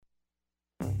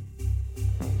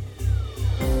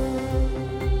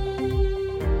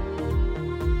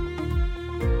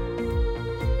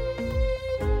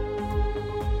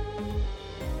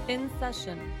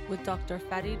Session with Dr.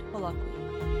 Farid Holakwi.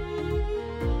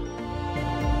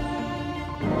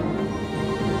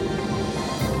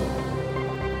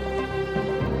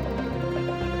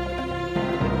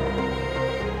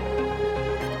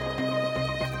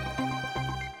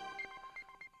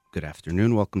 Good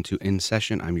afternoon. Welcome to In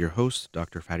Session. I'm your host,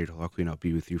 Dr. Farid Holakwi, and I'll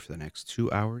be with you for the next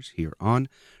 2 hours here on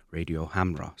Radio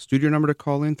Hamra. Studio number to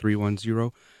call in,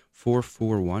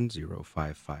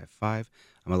 310-441-0555.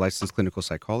 I'm a licensed clinical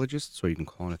psychologist, so you can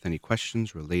call in with any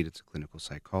questions related to clinical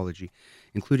psychology,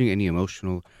 including any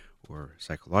emotional or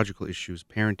psychological issues,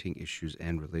 parenting issues,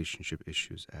 and relationship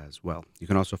issues as well. You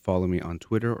can also follow me on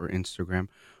Twitter or Instagram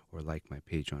or like my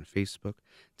page on Facebook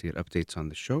to get updates on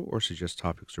the show or suggest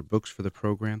topics or books for the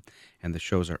program. And the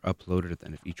shows are uploaded at the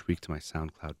end of each week to my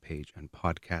SoundCloud page and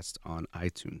podcast on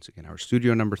iTunes. Again, our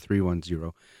studio number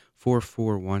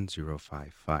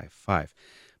 310-441-0555.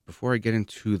 Before I get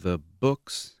into the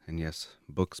books, and yes,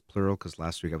 books plural, because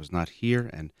last week I was not here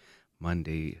and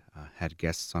Monday had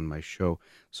guests on my show,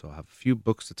 so I'll have a few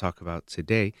books to talk about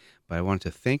today, but I want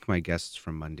to thank my guests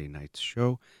from Monday night's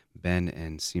show, Ben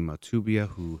and Sima Tubia,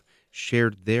 who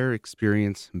shared their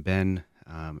experience. Ben,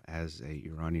 as a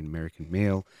Iranian-American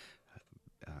male,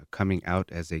 coming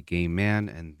out as a gay man,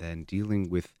 and then dealing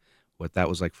with what that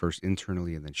was like first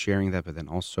internally and then sharing that, but then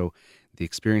also the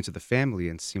experience of the family,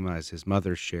 and Sima, as his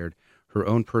mother, shared her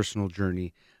own personal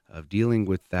journey of dealing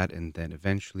with that, and then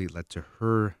eventually led to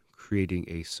her creating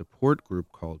a support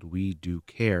group called We Do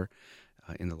Care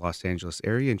in the Los Angeles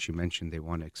area. And she mentioned they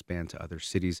want to expand to other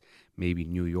cities, maybe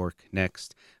New York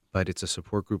next. But it's a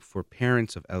support group for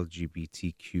parents of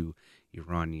LGBTQ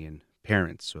Iranian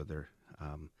parents. So their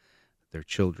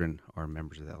children are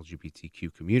members of the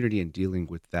LGBTQ community, and dealing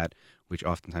with that, which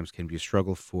oftentimes can be a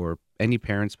struggle for any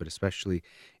parents, but especially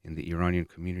in the Iranian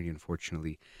community.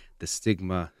 Unfortunately, the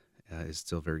stigma is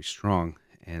still very strong.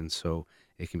 And so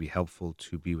it can be helpful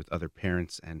to be with other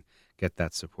parents and get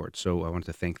that support. So I want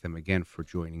to thank them again for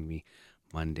joining me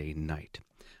Monday night.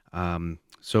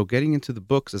 So getting into the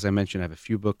books, as I mentioned, I have a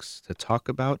few books to talk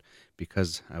about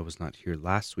because I was not here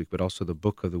last week, but also the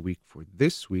book of the week for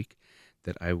this week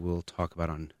that I will talk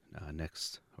about on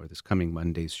this coming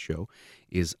Monday's show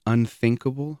is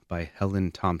Unthinkable by Helen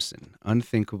Thompson.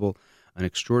 Unthinkable, an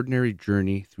extraordinary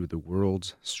journey through the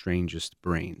world's strangest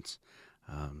brains.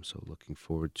 So looking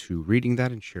forward to reading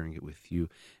that and sharing it with you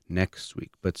next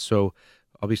week. But so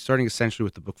I'll be starting essentially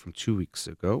with the book from 2 weeks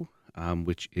ago,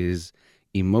 which is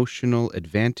Emotional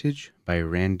Advantage by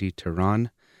Randy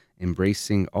Tehran,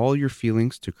 Embracing All Your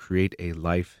Feelings to Create a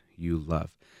Life You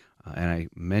Love. And I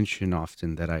mention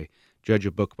often that I judge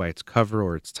a book by its cover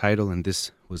or its title, and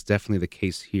this was definitely the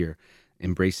case here.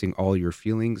 Embracing all your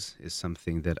feelings is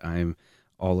something that I'm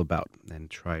all about and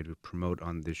try to promote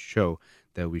on this show,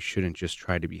 that we shouldn't just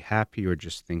try to be happy or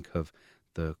just think of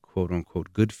the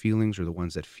quote-unquote good feelings or the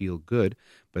ones that feel good,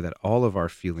 but that all of our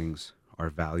feelings are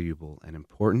valuable and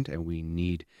important, and we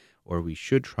need, or we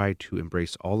should try to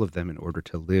embrace all of them in order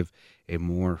to live a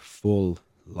more full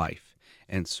life.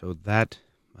 And so that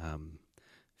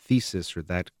thesis, or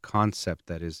that concept,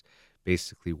 that is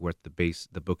basically what the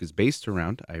book is based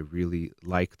around, I really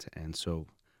liked, and so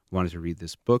wanted to read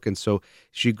this book. And so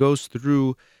she goes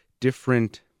through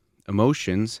different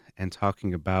emotions and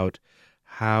talking about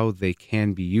how they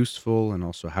can be useful and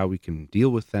also how we can deal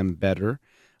with them better,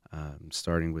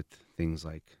 starting with things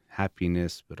like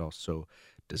happiness, but also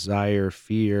desire,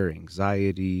 fear,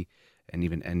 anxiety, and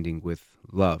even ending with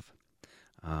love.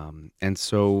 And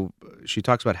so she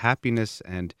talks about happiness,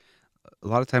 and a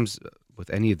lot of times with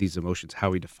any of these emotions,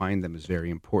 how we define them is very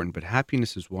important. But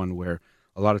happiness is one where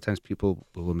a lot of times people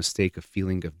will mistake a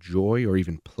feeling of joy or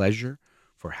even pleasure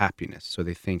for happiness. So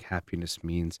they think happiness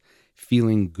means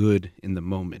feeling good in the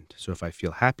moment. So if I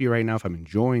feel happy right now, if I'm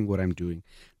enjoying what I'm doing,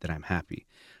 then I'm happy.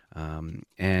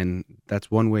 And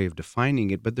that's one way of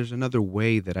defining it. But there's another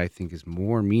way that I think is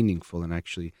more meaningful, and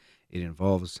actually it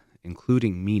involves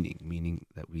including meaning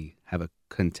that we have a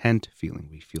content feeling.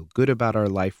 We feel good about our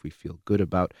life. We feel good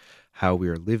about how we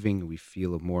are living. We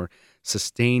feel a more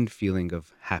sustained feeling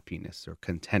of happiness or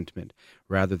contentment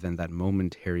rather than that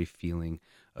momentary feeling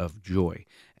of joy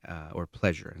or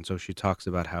pleasure. And so she talks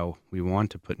about how we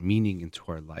want to put meaning into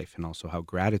our life, and also how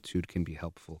gratitude can be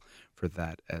helpful for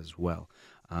that as well.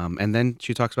 And then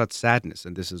she talks about sadness,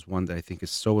 and this is one that I think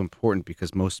is so important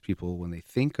because most people, when they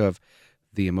think of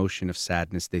the emotion of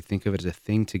sadness, they think of it as a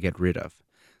thing to get rid of,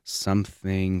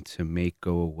 something to make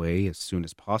go away as soon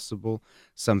as possible,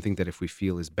 something that if we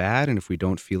feel is bad, and if we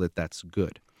don't feel it, that's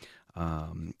good.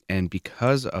 And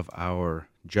because of our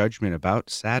judgment about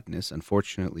sadness,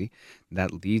 unfortunately,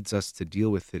 that leads us to deal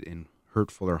with it in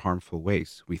hurtful or harmful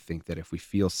ways. We think that if we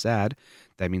feel sad,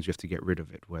 that means we have to get rid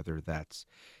of it, whether that's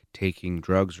taking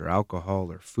drugs or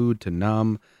alcohol or food to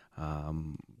numb,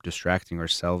 distracting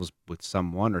ourselves with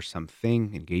someone or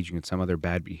something, engaging in some other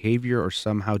bad behavior, or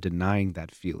somehow denying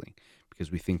that feeling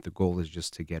because we think the goal is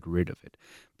just to get rid of it.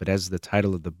 But as the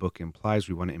title of the book implies,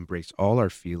 we want to embrace all our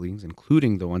feelings,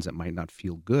 including the ones that might not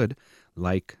feel good,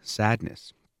 like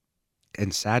sadness.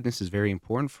 And sadness is very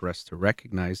important for us to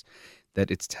recognize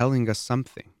that it's telling us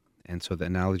something. And so the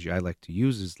analogy I like to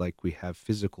use is like we have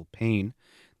physical pain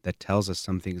that tells us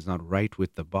something is not right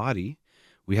with the body.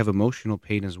 We have emotional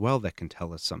pain as well that can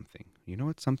tell us something. You know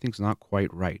what? Something's not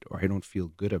quite right, or I don't feel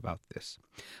good about this.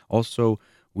 Also,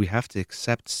 we have to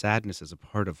accept sadness as a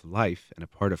part of life and a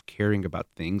part of caring about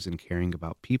things and caring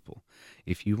about people.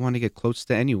 If you want to get close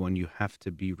to anyone, you have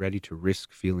to be ready to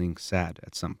risk feeling sad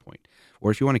at some point.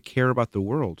 Or if you want to care about the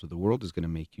world is going to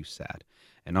make you sad.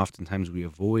 And oftentimes we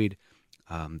avoid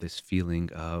this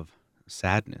feeling of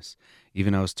sadness.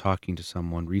 Even I was talking to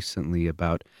someone recently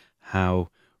about how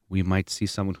we might see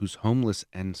someone who's homeless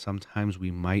and sometimes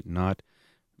we might not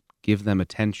give them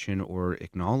attention or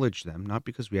acknowledge them, not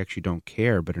because we actually don't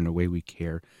care, but in a way we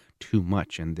care too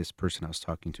much. And this person I was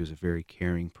talking to is a very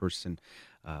caring person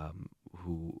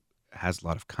who has a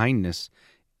lot of kindness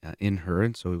in her.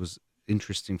 And so it was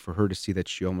interesting for her to see that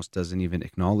she almost doesn't even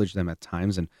acknowledge them at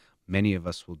times. And many of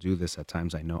us will do this at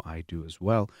times. I know I do as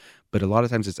well. But a lot of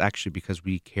times it's actually because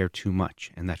we care too much.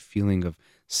 And that feeling of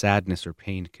sadness or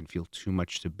pain can feel too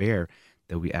much to bear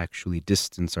that we actually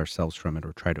distance ourselves from it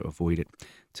or try to avoid it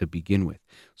to begin with.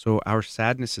 So our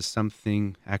sadness is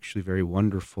something actually very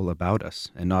wonderful about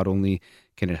us. And not only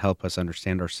can it help us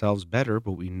understand ourselves better,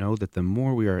 but we know that the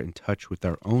more we are in touch with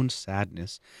our own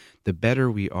sadness, the better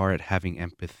we are at having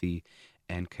empathy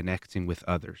and connecting with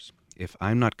others. If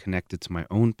I'm not connected to my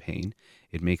own pain,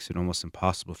 it makes it almost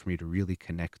impossible for me to really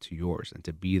connect to yours and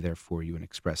to be there for you and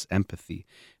express empathy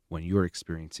when you're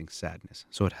experiencing sadness.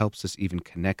 So it helps us even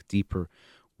connect deeper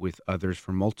with others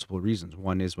for multiple reasons.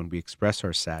 One is when we express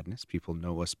our sadness, people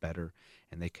know us better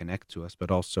and they connect to us.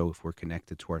 But also, if we're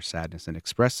connected to our sadness and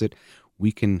express it,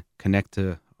 we can connect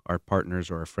to our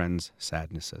partners or our friends'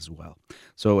 sadness as well.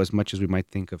 So as much as we might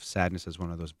think of sadness as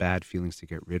one of those bad feelings to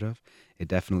get rid of, it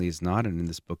definitely is not. And in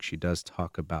this book, she does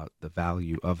talk about the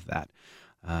value of that.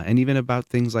 And even about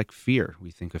things like fear.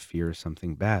 We think of fear as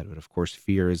something bad, but of course,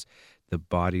 fear is the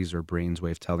body's or brain's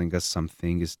way of telling us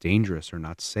something is dangerous or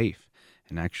not safe.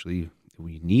 And actually,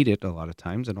 we need it a lot of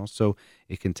times. And also,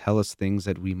 it can tell us things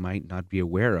that we might not be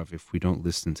aware of if we don't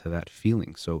listen to that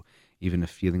feeling. So even a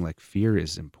feeling like fear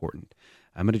is important.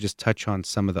 I'm going to just touch on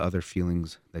some of the other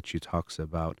feelings that she talks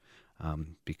about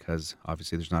because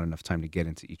obviously there's not enough time to get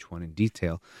into each one in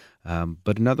detail.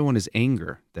 But another one is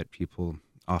anger that people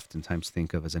oftentimes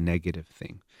think of as a negative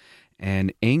thing.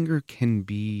 And anger can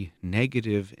be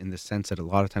negative in the sense that a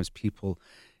lot of times people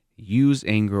use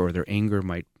anger or their anger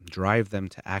might drive them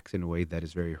to act in a way that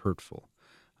is very hurtful.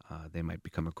 They might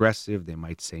become aggressive. They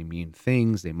might say mean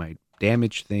things. They might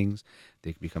damage things.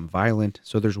 They can become violent.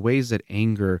 So there's ways that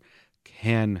anger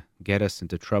can get us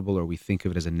into trouble or we think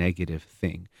of it as a negative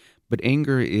thing. But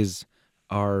anger is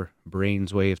our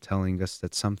brain's way of telling us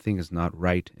that something is not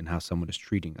right in how someone is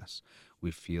treating us.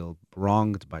 We feel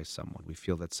wronged by someone. We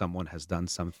feel that someone has done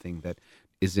something that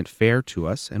isn't fair to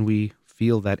us, and we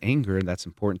feel that anger, and that's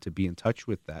important to be in touch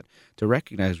with that, to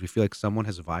recognize we feel like someone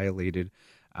has violated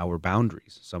our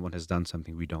boundaries. Someone has done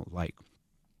something we don't like.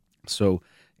 So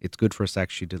it's good for us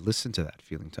actually to listen to that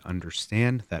feeling, to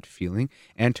understand that feeling,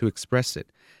 and to express it.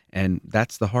 And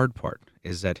that's the hard part,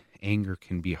 is that anger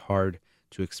can be hard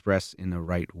to express in the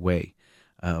right way,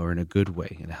 or in a good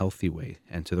way, in a healthy way,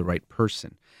 and to the right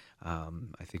person.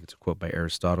 I think it's a quote by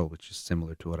Aristotle, which is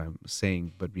similar to what I'm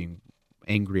saying, but being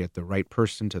angry at the right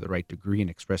person to the right degree and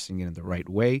expressing it in the right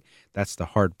way, that's the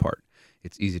hard part.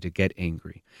 It's easy to get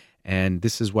angry. And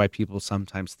this is why people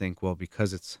sometimes think, well,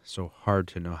 because it's so hard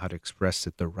to know how to express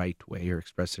it the right way or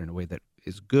express it in a way that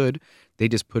is good, they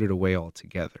just put it away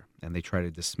altogether. And they try to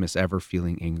dismiss ever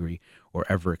feeling angry or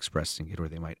ever expressing it, or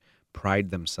they might pride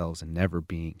themselves in never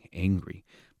being angry.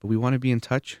 But we want to be in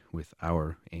touch with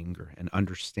our anger and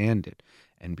understand it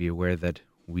and be aware that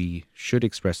we should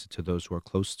express it to those who are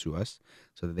close to us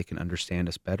so that they can understand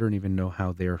us better and even know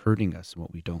how they're hurting us and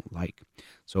what we don't like.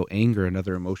 So anger,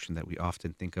 another emotion that we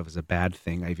often think of as a bad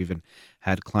thing. I've even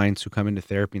had clients who come into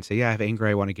therapy and say, yeah, I have anger.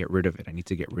 I want to get rid of it. I need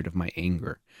to get rid of my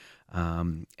anger.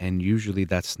 And usually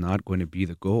that's not going to be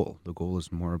the goal. The goal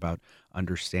is more about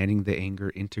understanding the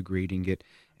anger, integrating it,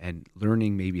 and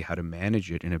learning maybe how to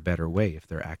manage it in a better way if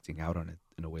they're acting out on it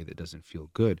in a way that doesn't feel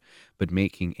good. But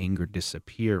making anger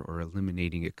disappear or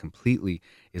eliminating it completely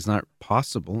is not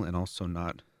possible, and also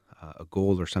not a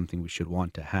goal or something we should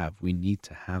want to have. We need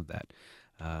to have that.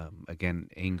 Again,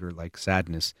 anger, like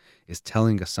sadness, is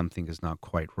telling us something is not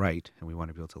quite right, and we want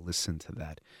to be able to listen to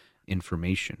that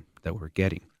information that we're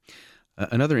getting.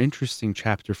 Another interesting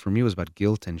chapter for me was about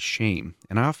guilt and shame.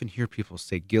 And I often hear people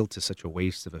say guilt is such a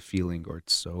waste of a feeling, or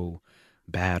it's so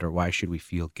bad, or why should we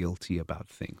feel guilty about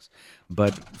things?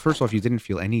 But first of all, if you didn't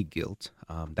feel any guilt,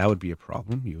 that would be a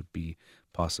problem. You would be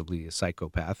possibly a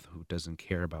psychopath who doesn't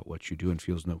care about what you do and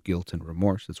feels no guilt and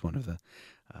remorse. It's one of the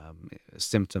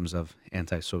symptoms of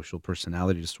antisocial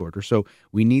personality disorder. So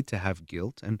we need to have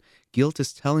guilt. And guilt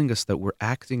is telling us that we're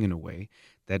acting in a way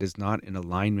that is not in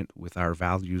alignment with our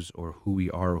values or who we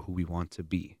are or who we want to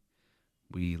be.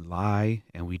 We lie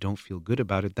and we don't feel good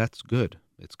about it. That's good.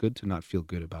 It's good to not feel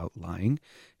good about lying,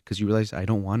 because you realize, I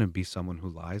don't want to be someone who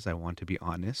lies. I want to be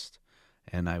honest,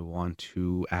 and I want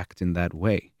to act in that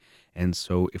way. And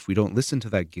so if we don't listen to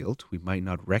that guilt, we might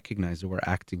not recognize that we're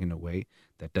acting in a way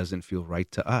that doesn't feel right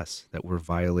to us, that we're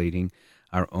violating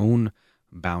our own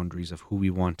boundaries of who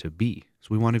we want to be. So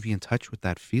we want to be in touch with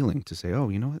that feeling to say, oh,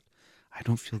 you know what? I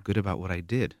don't feel good about what I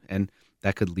did. And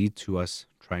that could lead to us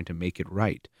trying to make it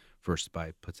right, first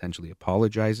by potentially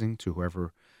apologizing to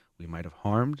whoever we might have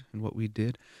harmed in what we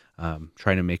did,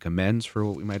 trying to make amends for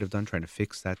what we might have done, trying to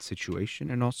fix that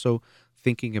situation, and also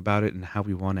thinking about it and how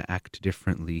we want to act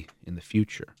differently in the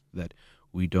future, that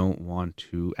we don't want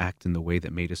to act in the way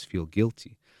that made us feel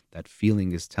guilty. That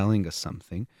feeling is telling us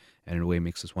something, and in a way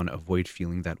makes us want to avoid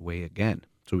feeling that way again.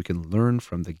 So we can learn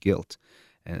from the guilt.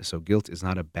 And so guilt is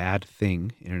not a bad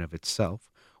thing in and of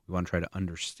itself. We want to try to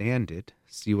understand it,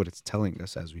 see what it's telling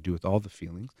us, as we do with all the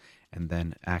feelings, and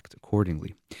then act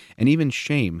accordingly. And even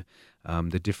shame,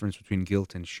 the difference between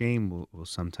guilt and shame, will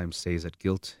sometimes say is that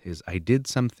guilt is I did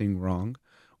something wrong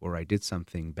or I did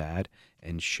something bad,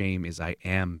 and shame is I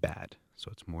am bad. So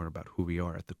it's more about who we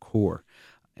are at the core.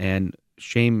 And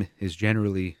shame is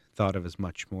generally thought of as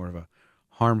much more of a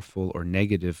harmful or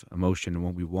negative emotion and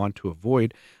one we want to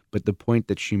avoid. But the point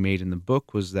that she made in the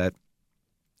book was that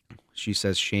she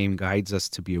says shame guides us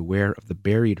to be aware of the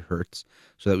buried hurts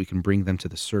so that we can bring them to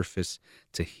the surface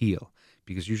to heal.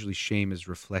 Because usually shame is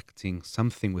reflecting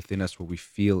something within us where we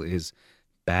feel is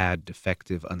bad,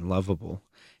 defective, unlovable.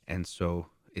 And so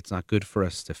it's not good for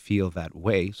us to feel that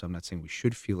way. So I'm not saying we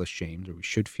should feel ashamed or we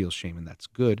should feel shame, and that's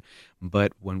good.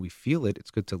 But when we feel it,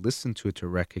 it's good to listen to it, to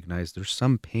recognize there's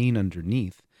some pain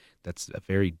underneath that's a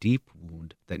very deep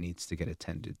wound that needs to get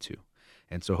attended to.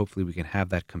 And so hopefully we can have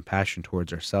that compassion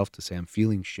towards ourselves to say, I'm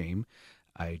feeling shame.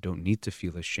 I don't need to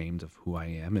feel ashamed of who I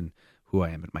am and who I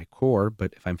am at my core.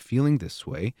 But if I'm feeling this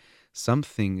way,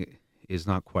 something is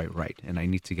not quite right. And I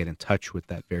need to get in touch with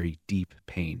that very deep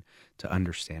pain to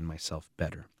understand myself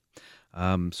better.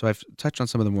 So I've touched on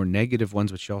some of the more negative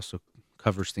ones, but she also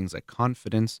covers things like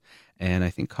confidence. And I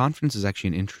think confidence is actually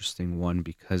an interesting one,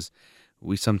 because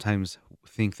we sometimes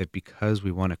think that because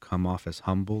we want to come off as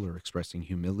humble or expressing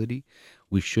humility,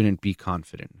 we shouldn't be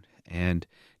confident. And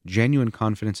genuine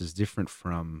confidence is different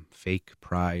from fake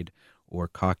pride or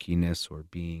cockiness or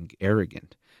being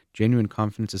arrogant. Genuine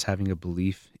confidence is having a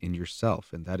belief in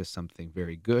yourself, and that is something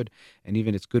very good. And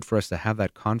even it's good for us to have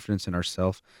that confidence in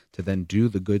ourselves to then do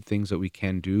the good things that we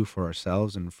can do for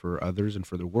ourselves and for others and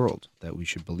for the world, that we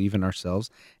should believe in ourselves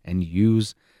and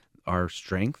use our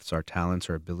strengths, our talents,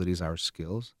 our abilities, our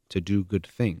skills to do good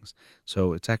things.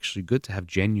 So it's actually good to have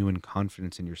genuine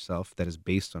confidence in yourself that is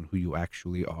based on who you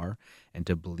actually are, and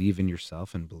to believe in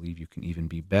yourself and believe you can even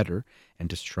be better, and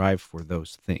to strive for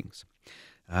those things.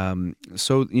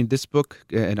 So in this book,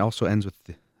 it also ends with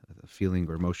the feeling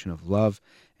or emotion of love,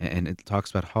 and it talks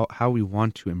about how we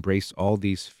want to embrace all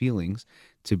these feelings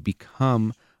to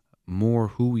become more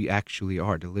who we actually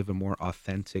are, to live a more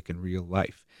authentic and real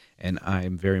life. And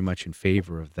I'm very much in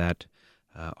favor of that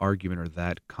argument, or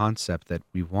that concept, that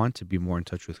we want to be more in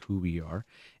touch with who we are,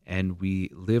 and we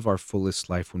live our fullest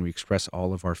life when we express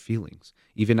all of our feelings,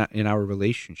 even in our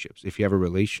relationships. If you have a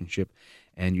relationship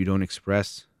and you don't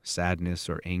express sadness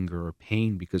or anger or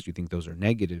pain because you think those are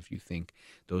negative, you think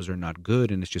those are not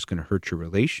good and it's just going to hurt your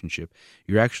relationship,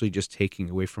 you're actually just taking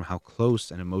away from how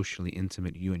close and emotionally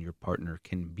intimate you and your partner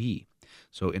can be.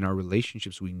 So in our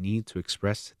relationships, we need to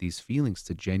express these feelings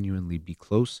to genuinely be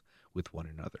close with one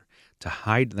another, to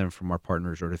hide them from our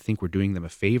partners or to think we're doing them a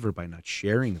favor by not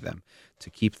sharing them to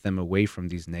keep them away from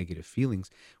these negative feelings,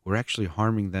 we're actually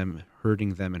harming them,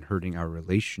 and hurting our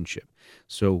relationship.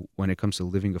 So when it comes to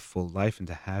living a full life and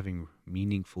to having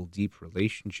meaningful, deep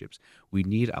relationships, we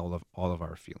need all of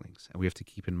our feelings. And we have to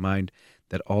keep in mind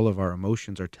that all of our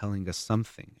emotions are telling us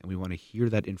something. And we want to hear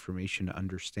that information to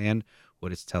understand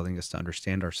what it's telling us, to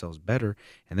understand ourselves better.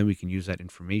 And then we can use that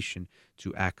information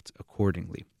to act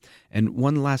accordingly. And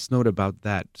one last note about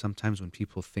that, sometimes when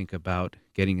people think about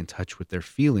getting in touch with their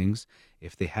feelings,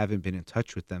 if they haven't been in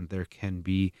touch with them, there can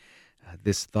be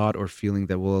this thought or feeling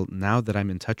that, well, now that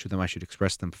I'm in touch with them, I should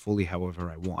express them fully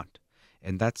however I want.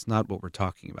 And that's not what we're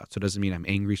talking about. So it doesn't mean I'm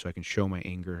angry so I can show my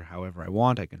anger however I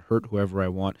want. I can hurt whoever I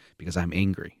want because I'm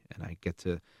angry and I get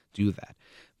to do that.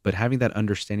 But having that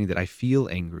understanding that I feel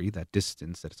angry, that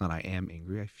distance, that it's not I am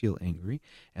angry, I feel angry,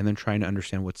 and then trying to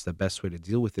understand what's the best way to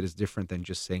deal with it is different than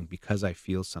just saying because I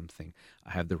feel something,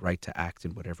 I have the right to act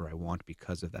in whatever I want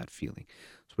because of that feeling.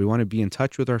 So we want to be in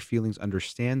touch with our feelings,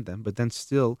 understand them, but then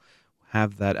still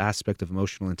have that aspect of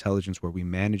emotional intelligence where we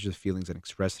manage the feelings and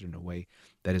express it in a way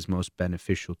that is most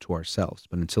beneficial to ourselves.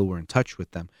 But until we're in touch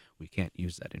with them, we can't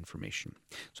use that information.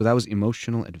 So that was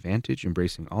Emotional Advantage,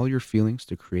 Embracing All Your Feelings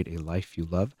to Create a Life You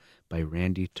Love by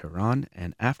Randy Turan.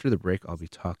 And after the break, I'll be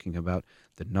talking about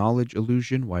The Knowledge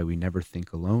Illusion, Why We Never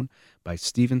Think Alone by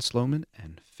Stephen Sloman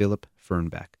and Philip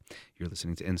Fernbach. You're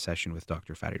listening to In Session with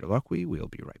Dr. Farid Holakwi. We'll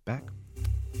be right back.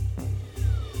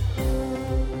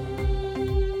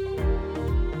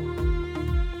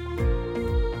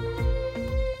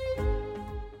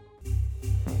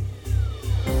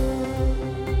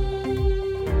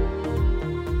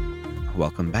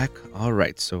 Welcome back. All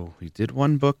right, so we did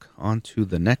one book, on to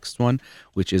the next one,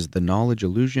 which is The Knowledge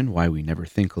Illusion, Why We Never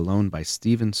Think Alone by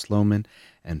Stephen Sloman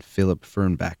and Philip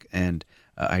Fernbach. And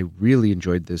I really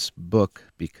enjoyed this book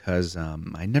because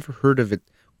I never heard of it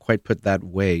quite put that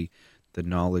way, The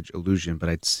Knowledge Illusion, but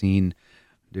I'd seen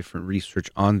different research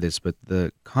on this. But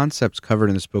the concepts covered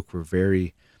in this book were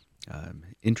very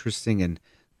interesting and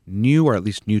new, or at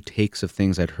least new takes of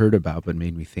things I'd heard about, but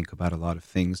made me think about a lot of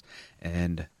things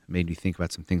and made me think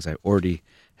about some things I already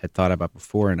had thought about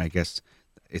before. And I guess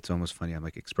it's almost funny. I'm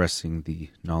like expressing the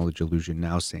knowledge illusion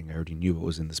now, saying I already knew what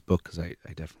was in this book because I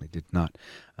definitely did not.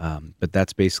 But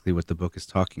that's basically what the book is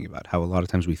talking about, how a lot of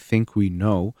times we think we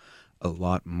know a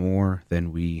lot more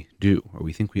than we do, or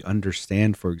we think we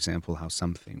understand, for example, how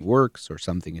something works or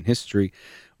something in history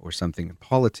or something in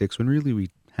politics, when really we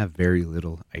have very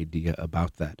little idea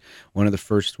about that. One of the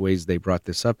first ways they brought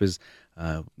this up is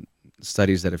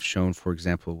studies that have shown, for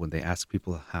example, when they ask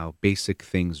people how basic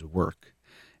things work.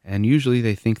 And usually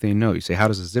they think they know. You say, how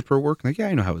does a zipper work? Like, yeah,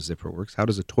 I know how a zipper works. How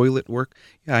does a toilet work?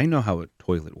 Yeah, I know how a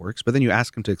toilet works. But then you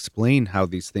ask them to explain how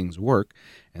these things work.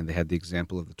 And they had the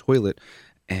example of the toilet.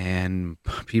 And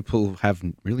people have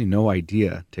really no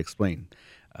idea to explain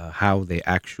how they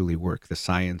actually work, the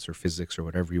science or physics or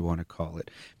whatever you want to call it,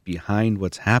 behind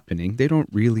what's happening. They don't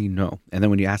really know. And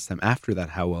then when you ask them after that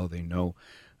how well they know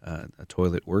a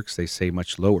toilet works, they say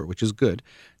much lower, which is good.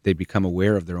 They become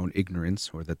aware of their own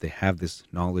ignorance, or that they have this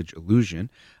knowledge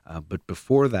illusion. But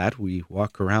before that, we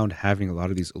walk around having a lot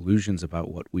of these illusions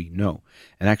about what we know.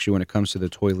 And actually, when it comes to the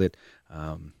toilet,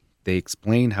 they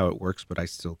explain how it works, but I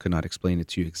still cannot explain it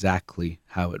to you exactly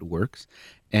how it works.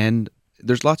 And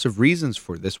there's lots of reasons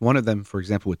for this. One of them, for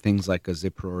example, with things like a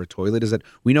zipper or a toilet, is that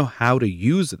we know how to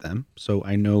use them. So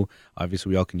I know,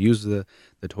 obviously, we all can use the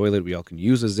toilet. We all can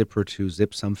use a zipper to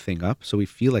zip something up. So we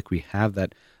feel like we have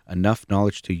that enough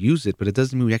knowledge to use it, but it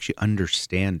doesn't mean we actually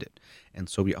understand it. And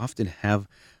so we often have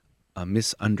a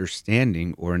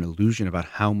misunderstanding or an illusion about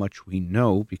how much we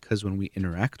know, because when we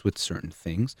interact with certain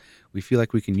things, we feel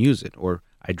like we can use it. Or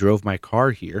I drove my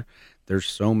car here. There's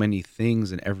so many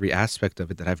things in every aspect of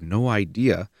it that I have no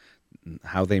idea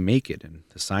how they make it and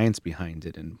the science behind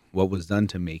it and what was done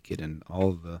to make it and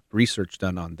all the research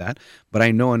done on that. But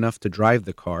I know enough to drive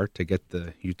the car to get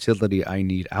the utility I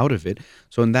need out of it.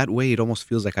 So in that way, it almost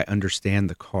feels like I understand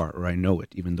the car, or I know it,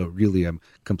 even though really I'm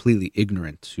completely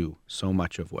ignorant to so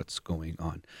much of what's going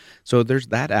on. So there's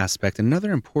that aspect.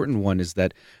 Another important one is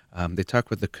that they talk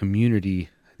about the community,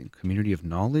 I think community of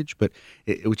knowledge, but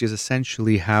which is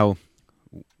essentially how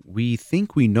we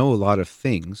think we know a lot of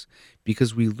things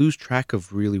because we lose track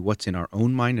of really what's in our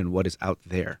own mind and what is out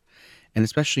there. And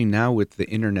especially now with the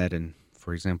internet and,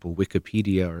 for example,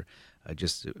 Wikipedia, or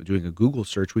just doing a Google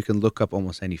search, we can look up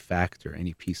almost any fact or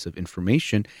any piece of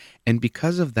information. And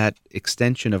because of that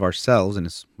extension of ourselves,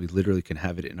 and we literally can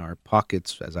have it in our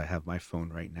pockets, as I have my phone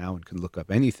right now and can look up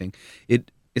anything,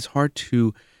 it's hard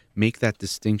to make that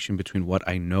distinction between what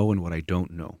I know and what I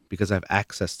don't know because I have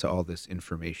access to all this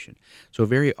information. So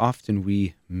very often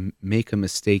we make a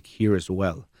mistake here as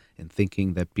well in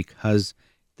thinking that because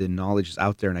the knowledge is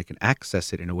out there and I can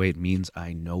access it in a way, it means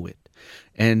I know it.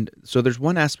 And so there's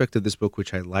one aspect of this book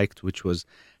which I liked, which was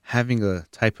having a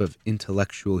type of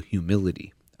intellectual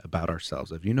humility about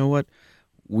ourselves. Of, you know what?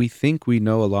 We think we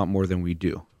know a lot more than we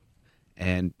do.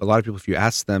 And a lot of people, if you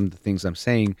ask them the things I'm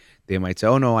saying, they might say,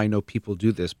 oh, no, I know people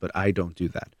do this, but I don't do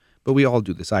that. But we all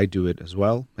do this. I do it as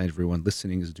well. Everyone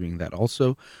listening is doing that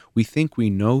also. We think we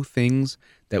know things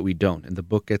that we don't. And the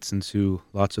book gets into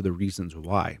lots of the reasons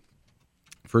why.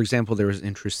 For example, there was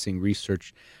interesting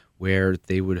research where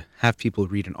they would have people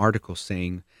read an article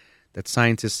saying that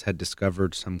scientists had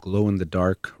discovered some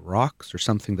glow-in-the-dark rocks or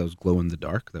something that was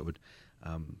glow-in-the-dark that would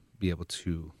be able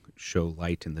to show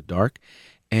light in the dark.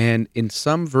 And in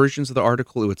some versions of the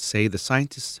article, it would say the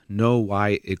scientists know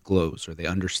why it glows or they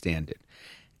understand it.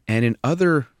 And in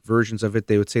other versions of it,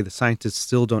 they would say the scientists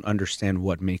still don't understand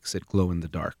what makes it glow in the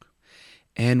dark.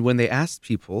 And when they asked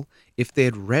people if they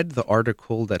had read the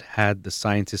article that had the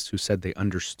scientists who said they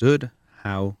understood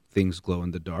how things glow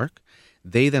in the dark,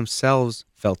 they themselves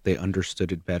felt they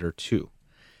understood it better too.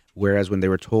 Whereas when they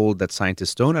were told that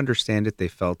scientists don't understand it, they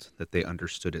felt that they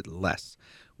understood it less,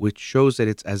 which shows that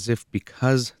it's as if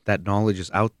because that knowledge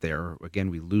is out there, again,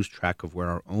 we lose track of where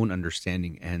our own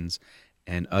understanding ends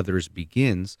and others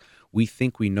begins, we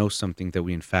think we know something that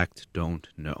we in fact don't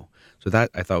know. So that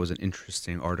I thought was an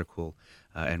interesting article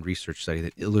and research study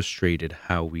that illustrated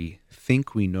how we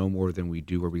think we know more than we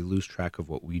do, or we lose track of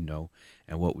what we know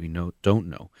and what we don't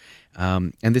know.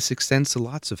 And this extends to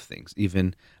lots of things.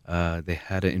 Even they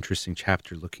had an interesting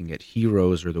chapter looking at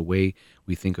heroes, or the way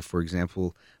we think of, for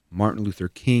example, Martin Luther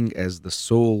King as the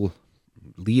sole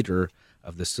leader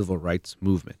of the civil rights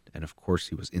movement. And of course,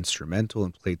 he was instrumental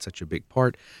and played such a big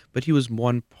part, but he was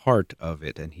one part of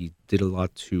it, and he did a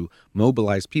lot to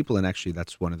mobilize people. And actually,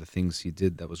 that's one of the things he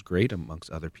did that was great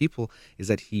amongst other people, is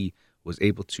that he was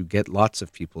able to get lots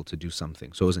of people to do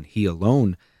something. So it wasn't he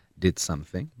alone did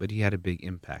something, but he had a big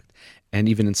impact. And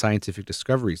even in scientific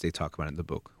discoveries, they talk about it in the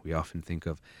book. We often think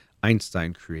of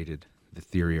Einstein created the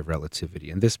theory of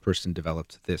relativity, and this person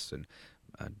developed this, and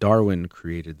Darwin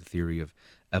created the theory of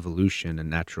evolution and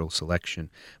natural selection.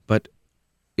 But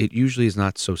it usually is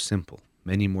not so simple.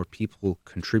 Many more people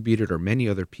contributed, or many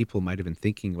other people might have been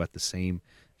thinking about the same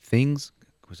things.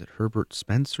 Was it Herbert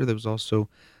Spencer that was also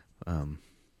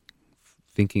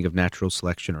thinking of natural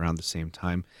selection around the same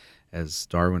time as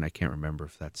Darwin? I can't remember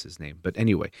if that's his name. But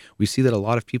anyway, we see that a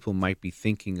lot of people might be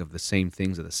thinking of the same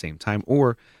things at the same time,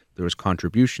 or there was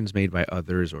contributions made by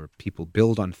others, or people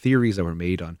build on theories that were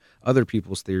made on other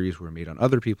people's theories, were made on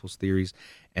other people's theories.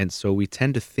 And so we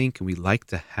tend to think, and we like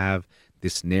to have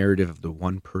this narrative of the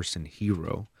one-person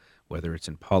hero, whether it's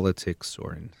in politics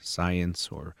or in science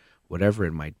or whatever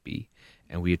it might be,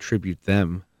 and we attribute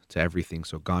them to everything.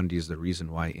 So Gandhi is the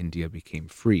reason why India became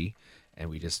free, and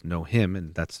we just know him,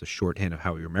 and that's the shorthand of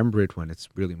how we remember it, when it's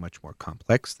really much more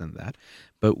complex than that.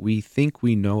 But we think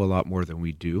we know a lot more than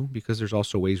we do, because there's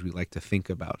also ways we like to think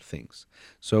about things.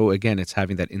 So again, it's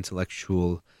having that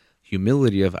intellectual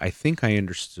humility of, I think I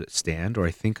understand, or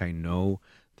I think I know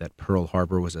that Pearl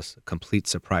Harbor was a complete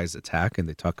surprise attack, and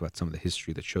they talk about some of the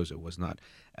history that shows it was not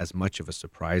as much of a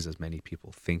surprise as many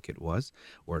people think it was,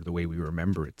 or the way we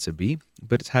remember it to be.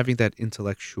 But it's having that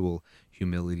intellectual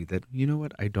humility that, you know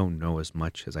what, I don't know as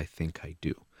much as I think I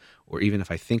do. Or even if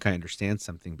I think I understand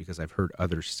something because I've heard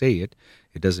others say it,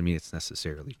 it doesn't mean it's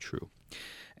necessarily true.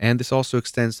 And this also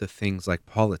extends to things like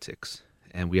politics.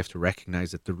 And we have to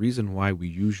recognize that the reason why we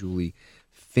usually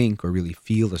think or really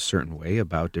feel a certain way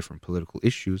about different political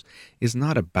issues is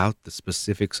not about the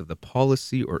specifics of the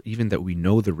policy, or even that we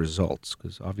know the results,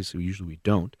 because obviously usually we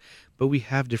don't, but we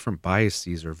have different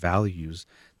biases or values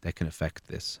that can affect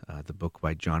this. The book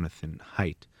by Jonathan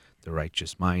Haidt, The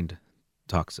Righteous Mind,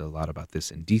 talks a lot about this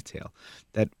in detail.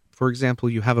 That, for example,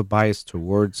 you have a bias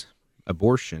towards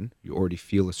abortion, you already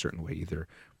feel a certain way, either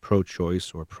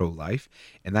pro-choice or pro-life,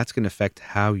 and that's going to affect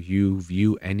how you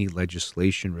view any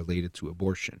legislation related to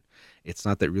abortion. It's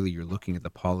not that really you're looking at the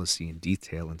policy in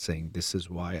detail and saying, this is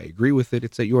why I agree with it.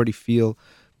 It's that you already feel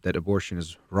that abortion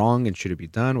is wrong and shouldn't be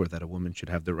done, or that a woman should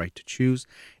have the right to choose,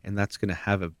 and that's going to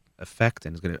have an effect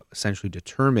and is going to essentially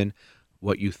determine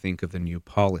what you think of the new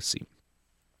policy.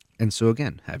 And so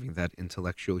again, having that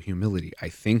intellectual humility, I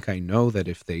think I know that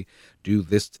if they do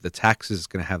this to the taxes, it's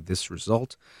going to have this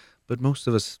result. But most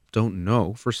of us don't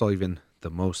know, first of all, even the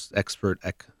most expert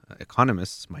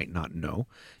economists might not know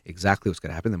exactly what's going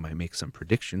to happen. They might make some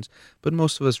predictions, but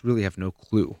most of us really have no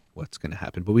clue what's going to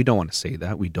happen. But we don't want to say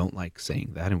that. We don't like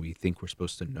saying that, and we think we're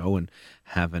supposed to know and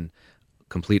have an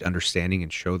complete understanding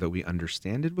and show that we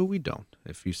understand it, but we don't.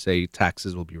 If you say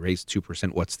taxes will be raised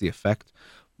 2%, what's the effect?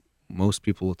 Most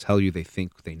people will tell you they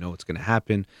think they know what's going to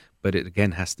happen, but it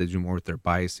again has to do more with their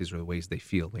biases or the ways they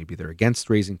feel. Maybe they're against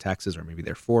raising taxes, or maybe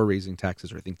they're for raising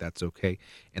taxes, or think that's okay,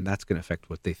 and that's going to affect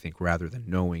what they think rather than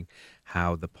knowing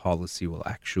how the policy will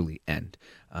actually end.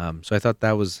 So I thought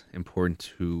that was important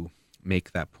to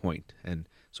make that point. And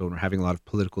so when we're having a lot of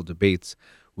political debates,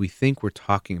 we think we're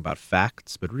talking about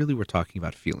facts, but really we're talking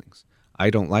about feelings. I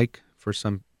don't like for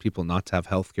some people not to have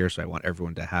health care, so I want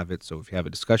everyone to have it. So if you have a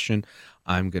discussion,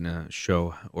 I'm going to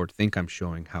show or think I'm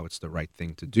showing how it's the right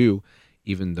thing to do,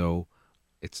 even though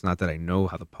it's not that I know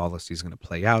how the policy is going to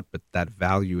play out, but that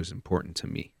value is important to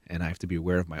me. And I have to be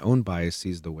aware of my own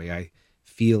biases, the way I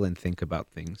feel and think about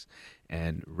things,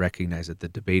 and recognize that the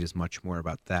debate is much more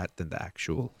about that than the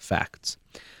actual facts.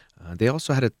 They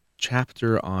also had a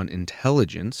chapter on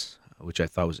intelligence, which I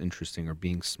thought was interesting, or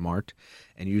being smart.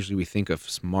 And usually we think of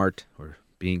smart or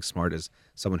being smart as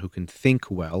someone who can think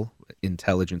well.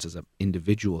 Intelligence is an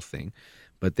individual thing.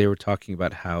 But they were talking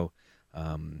about how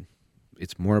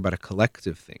it's more about a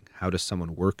collective thing. How does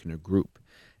someone work in a group?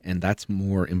 And that's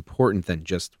more important than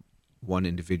just one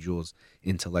individual's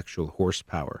intellectual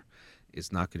horsepower.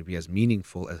 It's not going to be as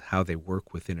meaningful as how they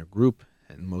work within a group.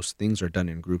 And most things are done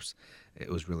in groups. It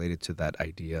was related to that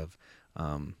idea of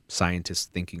scientists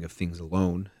thinking of things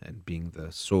alone and being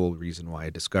the sole reason why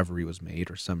a discovery was made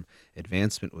or some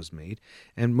advancement was made.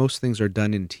 And most things are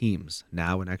done in teams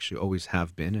now, and actually always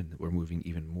have been, and we're moving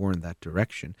even more in that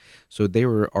direction. So they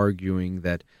were arguing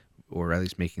that, or at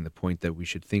least making the point that we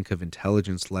should think of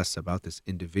intelligence less about this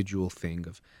individual thing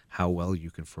of how well you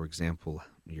can, for example,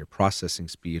 your processing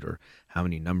speed or how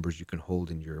many numbers you can hold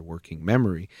in your working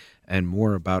memory, and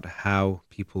more about how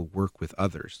people work with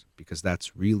others, because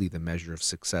that's really the measure of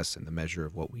success and the measure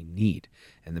of what we need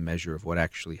and the measure of what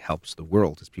actually helps the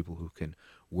world is people who can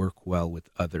work well with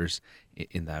others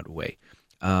in that way.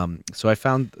 So I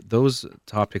found those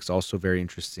topics also very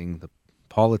interesting. The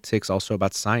politics, also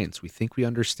about science. We think we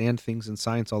understand things in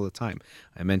science all the time.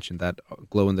 I mentioned that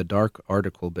glow in the dark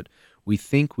article, but we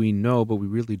think we know, but we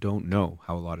really don't know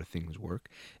how a lot of things work.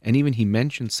 And even he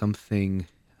mentioned something,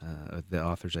 the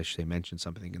authors, I should say, mentioned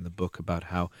something in the book about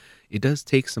how it does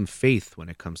take some faith when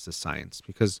it comes to science,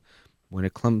 because when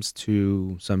it comes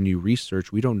to some new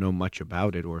research, we don't know much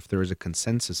about it, or if there is a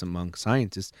consensus among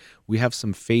scientists, we have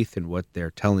some faith in what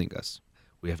they're telling us.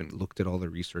 We haven't looked at all the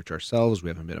research ourselves. We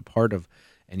haven't been a part of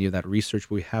any of that research,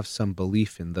 but we have some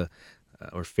belief in the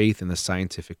or faith in the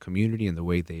scientific community and the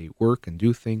way they work and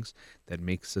do things that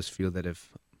makes us feel that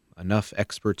if enough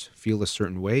experts feel a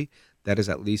certain way, that is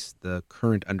at least the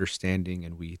current understanding,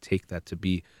 and we take that to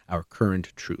be our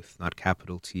current truth, not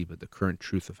capital T, but the current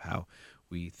truth of how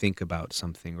we think about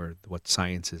something or what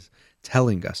science is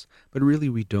telling us. But really,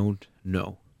 we don't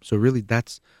know. So really,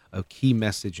 that's a key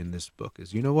message in this book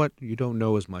is, you know what? You don't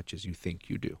know as much as you think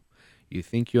you do. You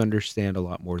think you understand a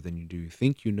lot more than you do. You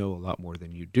think you know a lot more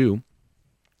than you do.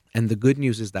 And the good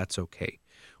news is that's okay.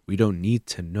 We don't need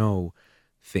to know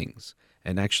things.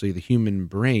 And actually, the human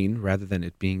brain, rather than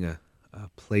it being a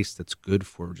place that's good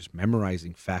for just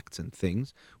memorizing facts and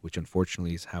things, which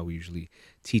unfortunately is how we usually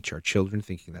teach our children,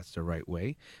 thinking that's the right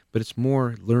way, but it's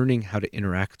more learning how to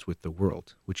interact with the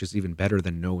world, which is even better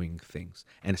than knowing things.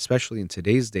 And especially in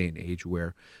today's day and age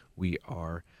where we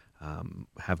are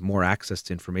have more access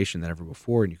to information than ever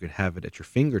before, and you can have it at your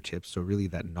fingertips. So really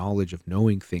that knowledge of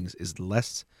knowing things is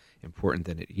less important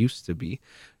than it used to be.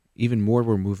 Even more,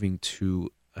 we're moving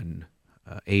to an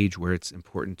age where it's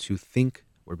important to think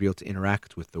or be able to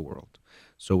interact with the world.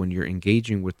 So when you're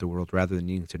engaging with the world, rather than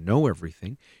needing to know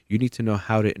everything, you need to know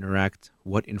how to interact,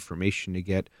 what information to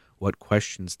get, what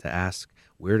questions to ask,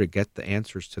 where to get the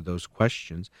answers to those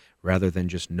questions, rather than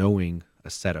just knowing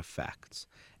a set of facts.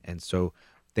 And so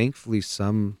thankfully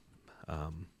some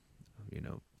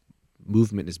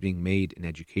movement is being made in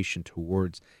education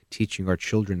towards teaching our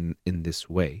children in this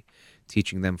way,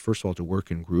 teaching them, first of all, to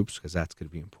work in groups, because that's going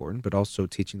to be important, but also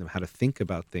teaching them how to think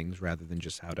about things rather than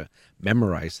just how to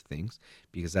memorize things,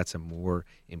 because that's a more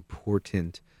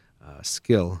important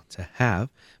skill to have.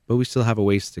 But we still have a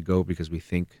ways to go, because we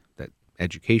think that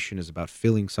education is about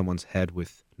filling someone's head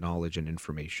with knowledge and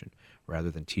information rather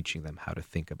than teaching them how to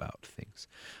think about things.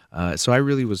 So I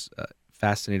really was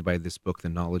fascinated by this book, The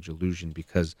Knowledge Illusion,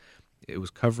 because it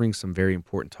was covering some very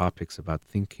important topics about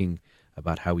thinking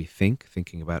about how we think,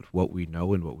 thinking about what we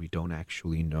know and what we don't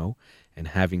actually know, and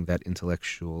having that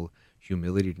intellectual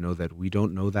humility to know that we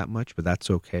don't know that much, but that's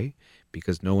okay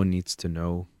because no one needs to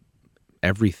know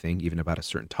everything, even about a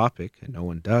certain topic, and no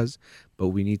one does. But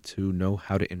we need to know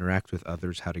how to interact with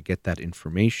others, how to get that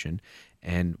information.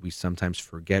 And we sometimes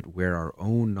forget where our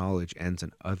own knowledge ends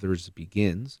and others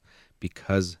begins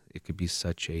because it could be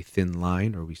such a thin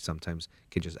line, or we sometimes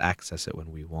can just access it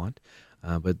when we want.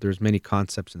 But there's many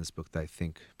concepts in this book that I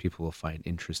think people will find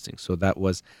interesting. So that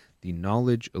was The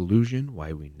Knowledge Illusion,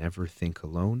 Why We Never Think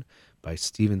Alone by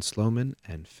Stephen Sloman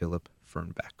and Philip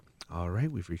Fernbach. All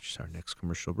right, we've reached our next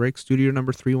commercial break. Studio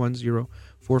number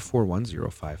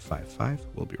 310-441-0555.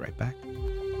 We'll be right back.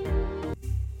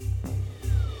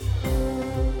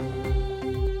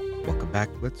 Welcome back.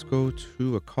 Let's go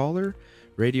to a caller.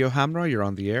 Radio Hamra, you're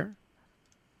on the air.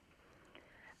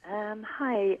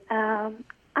 Hi.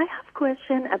 I have a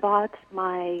question about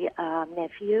my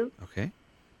nephew. Okay.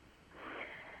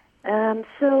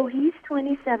 So he's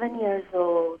 27 years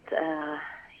old.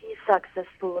 He's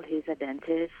successful. He's a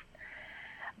dentist.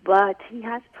 But he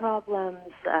has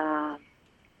problems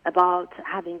about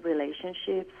having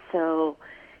relationships. So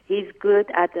he's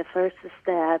good at the first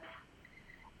steps.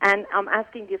 And I'm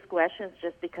asking these questions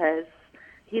just because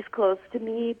he's close to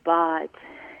me, but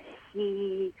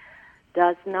he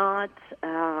does not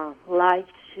like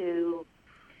to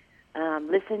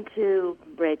listen to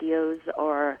radios,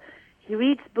 or he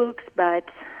reads books, but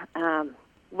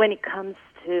when it comes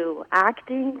to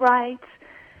acting right,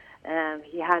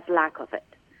 he has lack of it.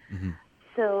 Mm-hmm.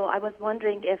 So I was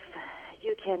wondering if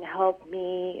you can help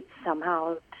me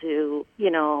somehow to,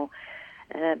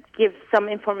 give some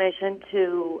information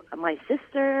to my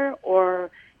sister,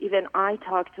 or even I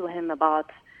talk to him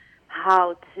about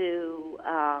how to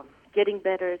getting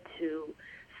better to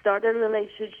start a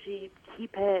relationship,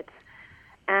 keep it.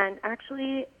 And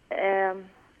actually,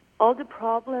 all the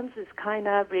problems is kind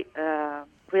of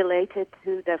related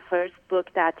to the first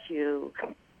book that you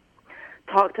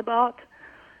talked about.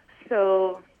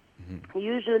 So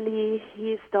usually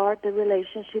he starts the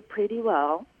relationship pretty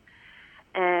well,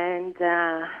 and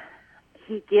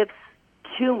he gives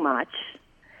too much.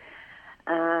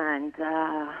 And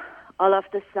all of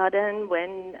a sudden,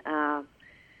 when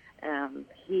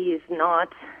he is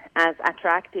not as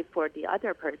attractive for the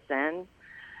other person,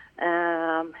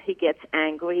 he gets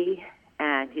angry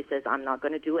and he says, I'm not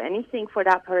going to do anything for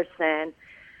that person.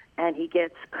 And he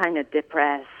gets kind of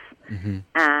depressed. Mm-hmm.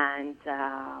 And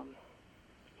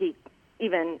he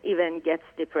even gets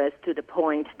depressed to the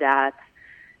point that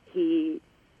he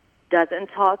doesn't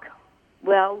talk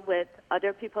well with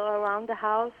other people around the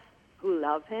house who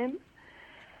love him.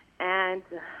 And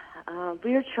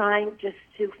we're trying just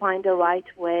to find the right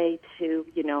way to,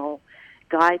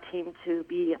 guide him to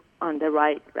be on the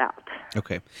right route.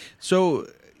 Okay. So,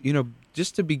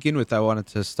 just to begin with, I wanted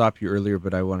to stop you earlier,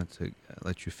 but I wanted to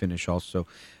let you finish also.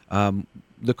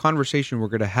 The conversation we're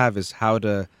going to have is how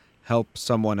to help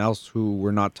someone else who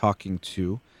we're not talking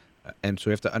to. And so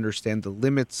we have to understand the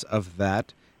limits of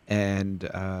that. And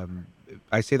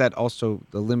I say that also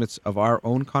the limits of our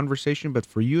own conversation, but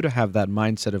for you to have that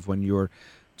mindset of when you're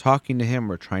talking to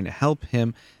him or trying to help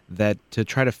him, that to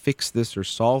try to fix this or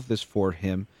solve this for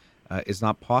him is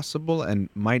not possible and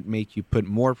might make you put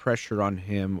more pressure on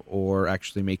him or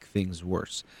actually make things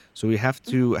worse. So we have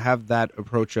to have that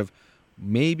approach of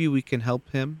maybe we can help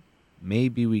him,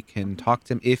 maybe we can talk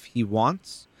to him if he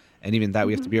wants. And even that,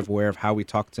 we have to be aware of how we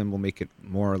talk to him will make it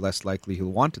more or less likely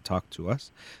he'll want to talk to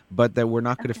us. But that we're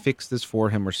not going to fix this for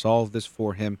him or solve this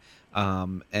for him.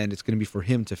 And it's going to be for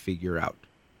him to figure out,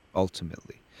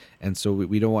 ultimately. And so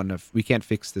we don't want to, we can't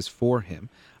fix this for him.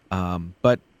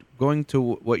 But going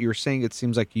to what you're saying, it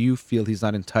seems like you feel he's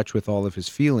not in touch with all of his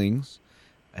feelings.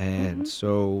 And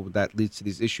so that leads to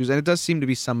these issues. And it does seem to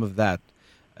be some of that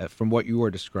from what you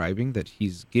are describing, that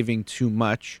he's giving too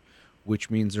much, which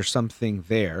means there's something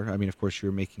there. I mean, of course,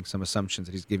 you're making some assumptions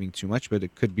that he's giving too much, but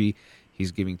it could be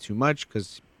he's giving too much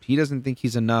because he doesn't think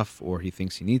he's enough, or he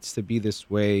thinks he needs to be this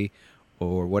way,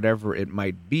 or whatever it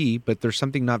might be. But there's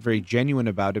something not very genuine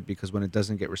about it, because when it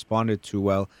doesn't get responded to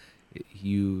well,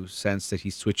 you sense that he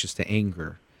switches to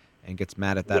anger and gets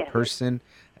mad at that person,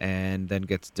 and then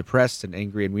gets depressed and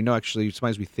angry. And we know, actually,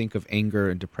 sometimes we think of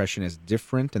anger and depression as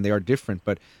different, and they are different,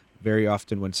 but very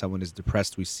often when someone is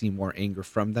depressed, we see more anger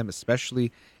from them,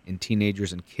 especially in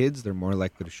teenagers and kids. They're more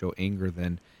likely to show anger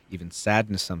than even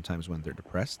sadness sometimes when they're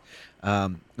depressed.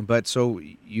 But so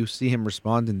you see him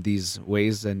respond in these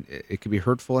ways, and it can be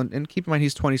hurtful. And keep in mind,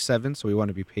 he's 27, so we want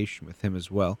to be patient with him as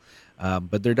well.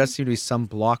 But there does seem to be some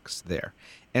blocks there.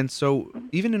 And so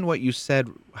even in what you said,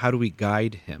 how do we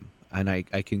guide him? And I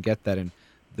can get that, and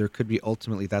there could be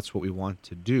ultimately that's what we want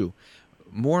to do.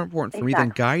 more important for me than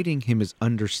Exactly. guiding him is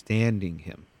understanding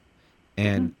him.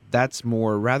 And that's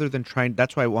more, rather than trying,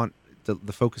 that's why I want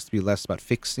the focus to be less about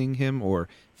fixing him or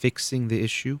fixing the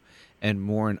issue and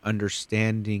more in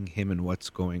understanding him and what's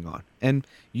going on. And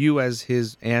you, as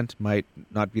his aunt, might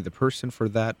not be the person for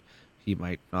that. He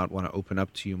might not want to open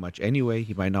up to you much anyway.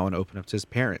 He might not want to open up to his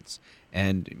parents.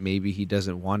 And maybe he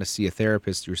doesn't want to see a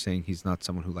therapist. You're saying he's not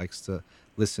someone who likes to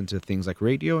listen to things like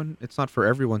radio, and it's not for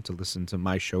everyone to listen to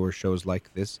my show or shows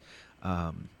like this.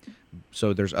 Um,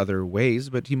 so there's other ways,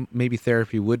 but maybe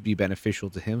therapy would be beneficial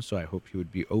to him, so I hope he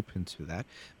would be open to that.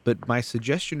 But my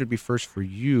suggestion would be first for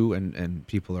you and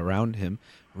people around him,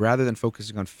 rather than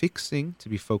focusing on fixing, to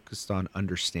be focused on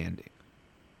understanding.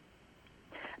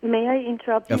 May I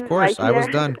interrupt you Of course, right I was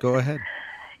here? done. Go ahead.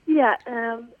 Yeah,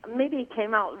 maybe it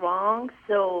came out wrong,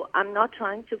 so I'm not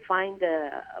trying to find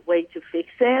a way to fix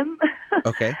him.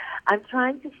 Okay. I'm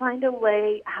trying to find a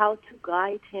way how to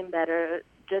guide him better.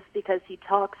 Just because he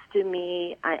talks to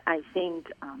me, I think,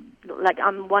 like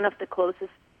I'm one of the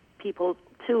closest people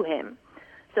to him.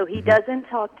 So he doesn't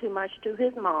talk too much to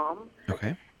his mom,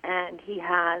 Okay. and he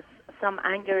has some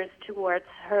angers towards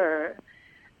her.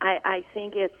 I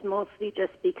think it's mostly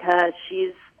just because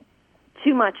she's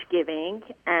too much giving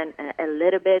and a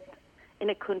little bit in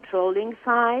a controlling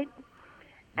side.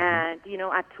 And,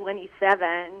 at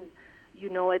 27, you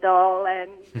know it all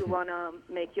and you want to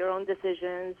make your own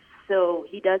decisions. So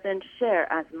he doesn't share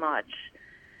as much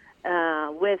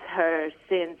with her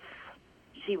since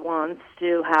she wants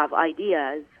to have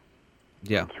ideas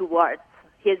Yeah. towards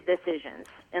his decisions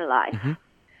in life.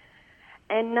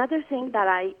 Another thing that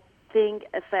I think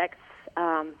affects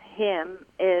him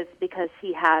is because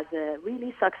he has a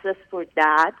really successful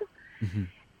dad,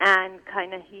 and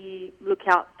kind of he look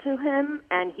out to him,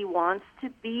 and he wants to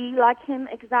be like him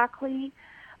exactly.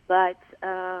 But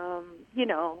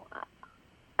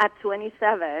at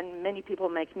 27, many people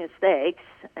make mistakes,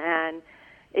 and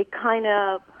it kind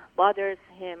of bothers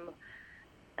him,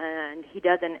 and he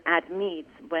doesn't admit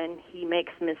when he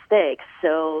makes mistakes.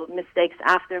 So mistakes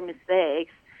after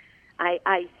mistakes,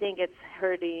 I think it's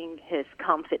hurting his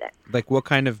confidence. Like what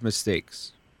kind of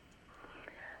mistakes?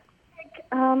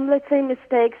 Let's say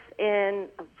mistakes in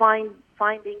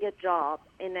finding a job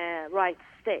in a right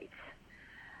state.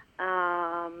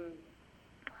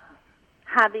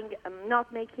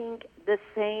 Not making the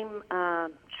same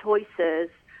choices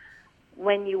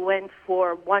when you went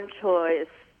for one choice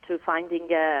to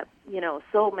finding a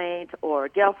soulmate or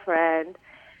girlfriend.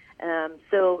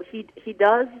 So he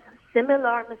does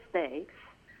similar mistakes,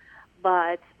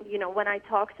 but when I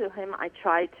talk to him, I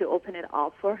try to open it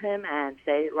up for him and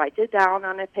say, write it down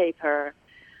on a paper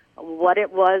what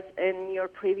it was in your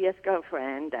previous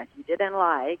girlfriend that you didn't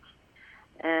like.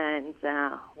 And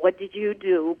what did you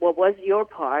do? What was your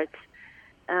part?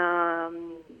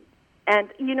 And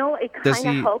it Does kind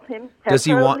of he? helped him Does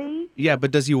he want? temporarily. Yeah,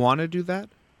 but does he want to do that?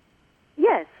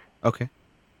 Yes, Okay.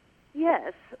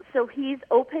 yes. So he's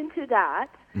open to that.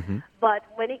 But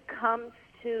when it comes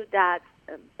to that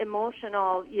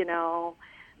emotional,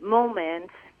 moment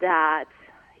that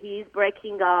he's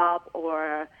breaking up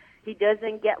or he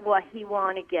doesn't get what he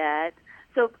want to get.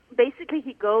 So basically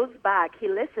he goes back, he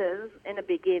listens in the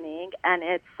beginning and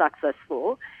it's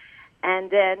successful.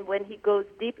 And then when he goes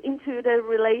deep into the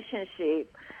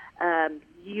relationship,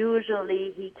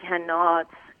 usually he cannot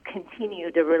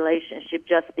continue the relationship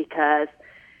just because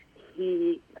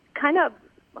he kind of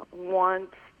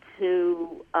wants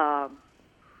to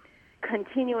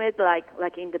continue it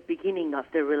like in the beginning of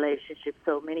the relationship.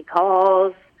 So many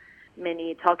calls,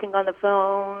 many talking on the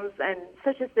phones, and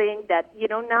such a thing that,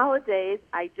 nowadays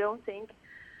I don't think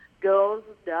girls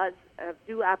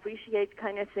do appreciate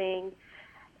kind of thing.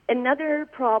 Another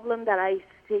problem that I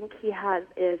think he has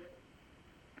is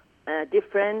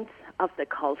difference of the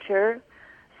culture.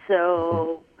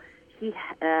 So he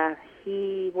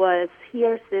was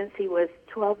here since he was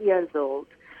 12 years old.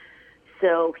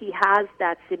 So he has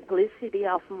that simplicity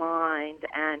of mind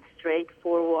and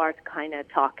straightforward kind of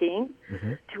talking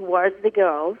towards the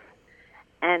girls.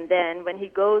 And then when he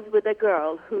goes with a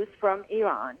girl who's from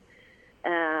Iran,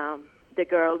 the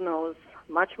girl knows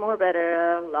much more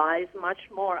better, lies much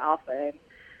more often.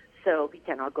 So he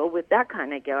cannot go with that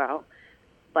kind of girl.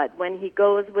 But when he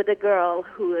goes with a girl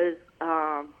who is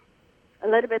a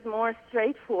little bit more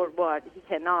straightforward, he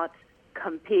cannot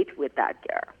compete with that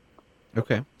girl.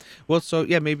 Okay. Well, so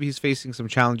yeah, maybe he's facing some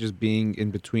challenges being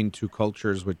in between two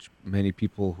cultures, which many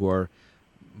people who are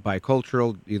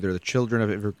bicultural, either the children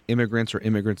of immigrants or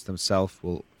immigrants themselves,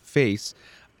 will face.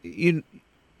 In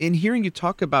hearing you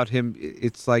talk about him,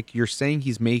 it's like you're saying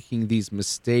he's making these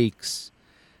mistakes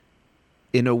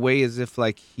in a way as if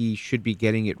like he should be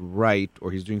getting it right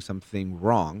or he's doing something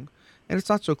wrong. And it's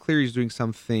not so clear he's doing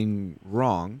something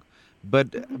wrong,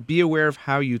 but be aware of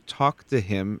how you talk to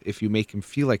him if you make him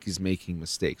feel like he's making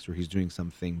mistakes or he's doing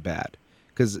something bad.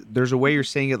 Because there's a way you're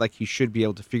saying it like he should be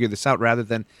able to figure this out rather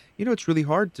than, it's really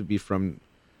hard to be from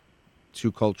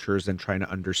two cultures and trying to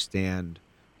understand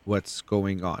what's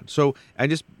going on. So I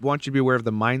just want you to be aware of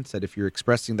the mindset if you're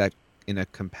expressing that in a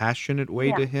compassionate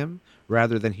way to him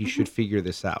rather than he should figure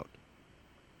this out.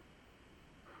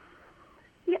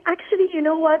 Yeah, actually, you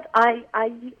know what?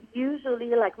 I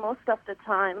usually, like most of the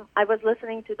time, I was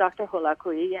listening to Dr.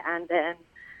 Holakouee, and then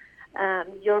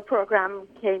your program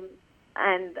came,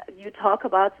 and you talk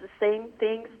about the same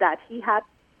things that he had,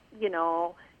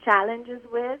 challenges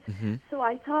with. So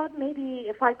I thought maybe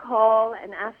if I call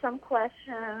and ask some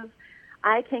questions,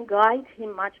 I can guide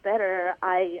him much better.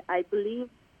 I believe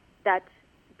that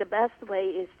the best way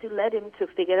is to let him to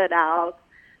figure it out,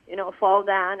 fall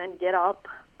down and get up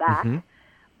back.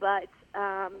 But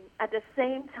at the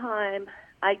same time,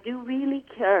 I do really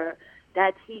care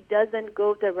that he doesn't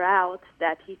go the route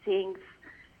that he thinks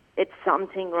it's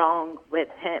something wrong with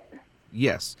him.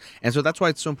 Yes. And so that's why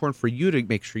it's so important for you to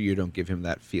make sure you don't give him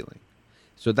that feeling.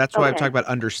 So that's why I'm talking about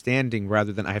understanding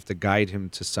rather than I have to guide him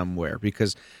to somewhere,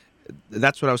 because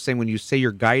that's what I was saying. When you say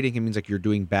you're guiding him, means like you're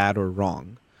doing bad or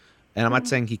wrong. And I'm not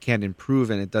saying he can't improve,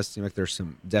 and it does seem like there's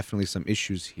definitely some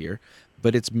issues here,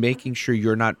 but it's making sure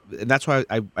you're not, and that's why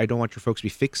I don't want your folks to be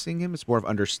fixing him. It's more of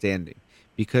understanding,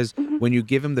 because when you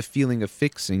give him the feeling of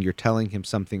fixing, you're telling him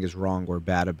something is wrong or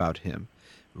bad about him,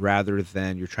 rather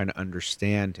than you're trying to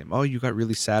understand him. Oh, you got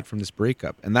really sad from this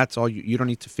breakup. And that's all you don't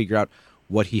need to figure out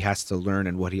what he has to learn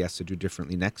and what he has to do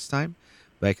differently next time.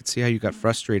 But I could see how you got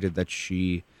frustrated that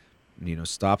she,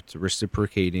 stopped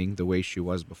reciprocating the way she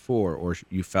was before, or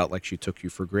you felt like she took you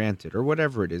for granted or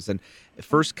whatever it is. And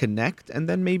first connect, and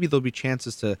then maybe there'll be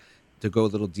chances to go a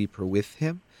little deeper with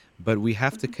him. But we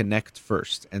have to connect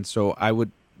first. And so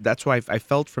that's why I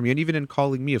felt from you, and even in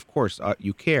calling me, of course,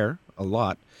 you care a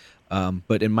lot.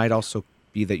 But it might also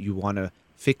be that you want to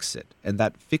fix it. And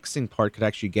that fixing part could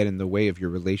actually get in the way of your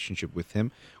relationship with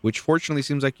him, which fortunately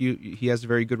seems like he has a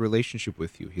very good relationship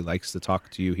with you. He likes to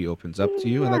talk to you. He opens up to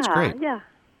you, and that's great. Yeah.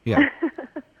 Yeah.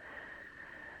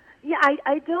 Yeah,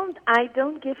 I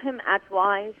don't give him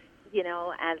advice,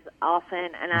 as often,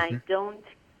 and I don't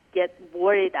get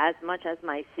worried as much as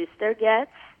my sister gets.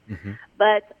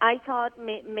 But I thought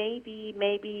maybe,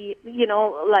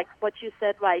 like what you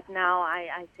said right now,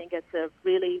 I think it's a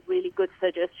really, really good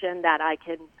suggestion that I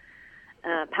can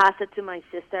pass it to my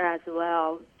sister as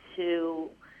well to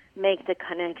make the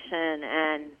connection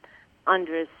and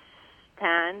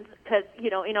understand. Because,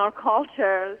 in our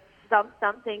culture,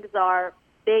 some things are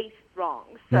based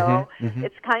wrong. So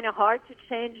it's kind of hard to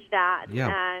change that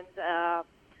and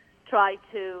try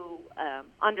to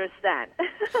understand.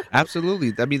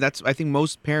 Absolutely. I mean, I think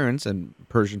most parents, and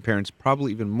Persian parents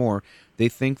probably even more, they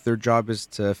think their job is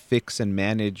to fix and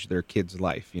manage their kid's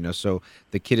life. So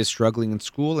the kid is struggling in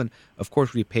school, and of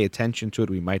course we pay attention to it.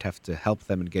 We might have to help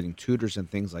them in getting tutors and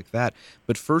things like that.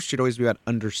 But first, should always be about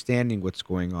understanding what's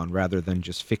going on rather than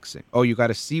just fixing. Oh, you got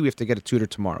to see, we have to get a tutor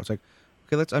tomorrow. It's like,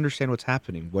 okay, let's understand what's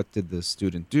happening. What did the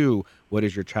student do? What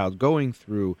is your child going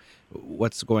through?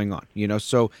 What's going on?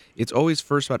 So it's always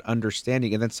first about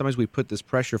understanding. And then sometimes we put this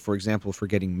pressure, for example, for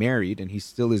getting married, and he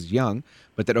still is young,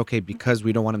 but that, okay, because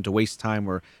we don't want him to waste time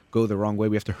or go the wrong way,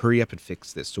 we have to hurry up and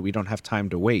fix this. So we don't have time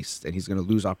to waste, and he's going to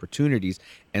lose opportunities.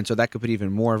 And so that could put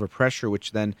even more of a pressure,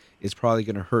 which then is probably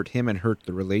going to hurt him and hurt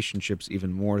the relationships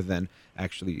even more than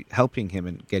actually helping him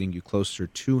and getting you closer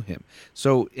to him.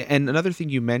 So, and another thing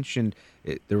you mentioned,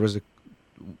 there was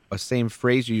a same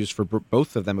phrase you used for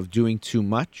both of them of doing too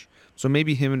much. So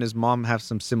maybe him and his mom have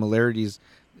some similarities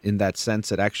in that sense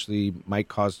that actually might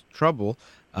cause trouble.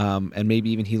 And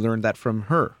maybe even he learned that from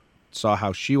her, saw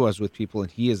how she was with people, and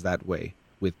he is that way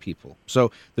with people.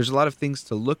 So there's a lot of things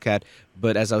to look at.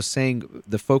 But as I was saying,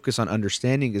 the focus on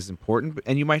understanding is important.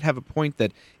 And you might have a point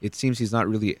that it seems he's not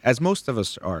really, as most of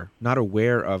us are, not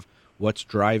aware of what's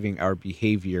driving our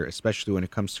behavior, especially when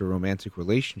it comes to romantic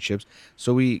relationships.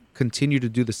 So we continue to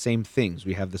do the same things.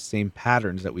 We have the same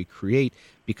patterns that we create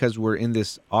because we're in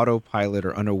this autopilot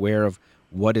or unaware of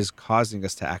what is causing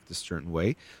us to act a certain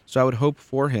way. So I would hope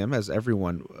for him, as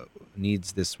everyone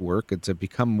needs this work, to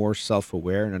become more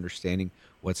self-aware and understanding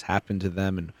what's happened to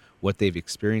them and what they've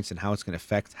experienced and how it's going to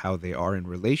affect how they are in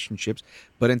relationships.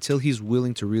 But until he's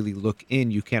willing to really look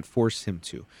in, you can't force him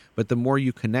to. But the more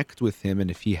you connect with him, and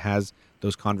if he has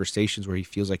those conversations where he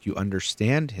feels like you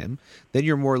understand him, then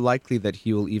you're more likely that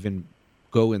he will even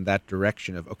go in that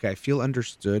direction of, okay, I feel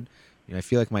understood. I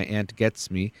feel like my aunt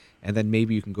gets me, and then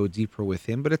maybe you can go deeper with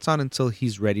him, but it's not until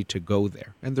he's ready to go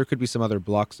there. And there could be some other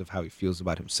blocks of how he feels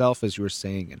about himself, as you were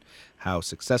saying, and how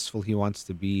successful he wants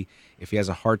to be. If he has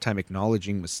a hard time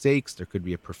acknowledging mistakes, there could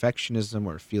be a perfectionism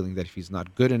or a feeling that if he's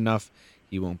not good enough,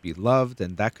 he won't be loved,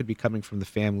 and that could be coming from the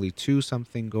family too,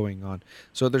 something going on.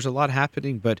 So there's a lot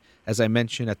happening, but as I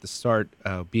mentioned at the start,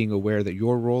 being aware that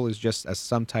your role is just as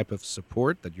some type of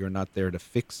support, that you're not there to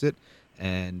fix it,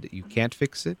 and you can't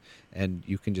fix it, and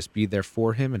you can just be there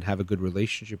for him and have a good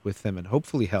relationship with him and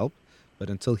hopefully help. But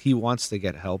until he wants to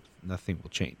get help, nothing will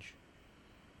change.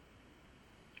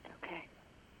 Okay.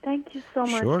 Thank you so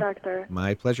much, Sure. Doctor.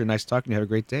 My pleasure. Nice talking to you. Have a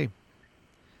great day.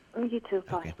 You too.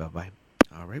 Bye. Okay, bye-bye.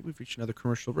 All right, we've reached another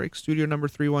commercial break. Studio number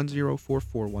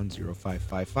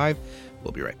 310-441-0555.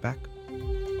 We'll be right back.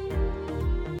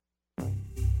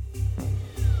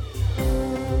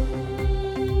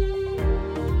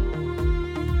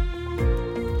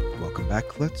 Welcome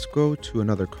back. Let's go to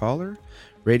another caller.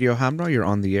 Radio Hamra, you're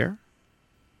on the air.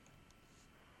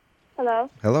 Hello.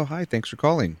 Hello, hi. Thanks for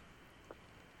calling.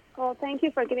 Well, thank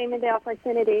you for giving me the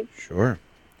opportunity. Sure.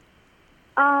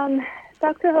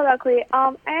 Dr. Holakwi,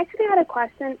 I actually had a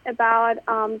question about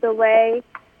the way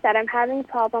that I'm having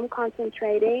problem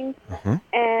concentrating. Uh-huh.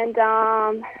 And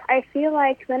I feel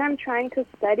like when I'm trying to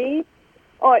study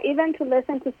or even to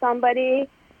listen to somebody,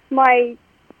 my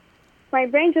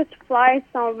brain just flies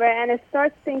somewhere and it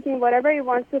starts thinking whatever it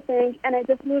wants to think, and I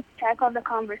just lose track of the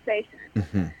conversation.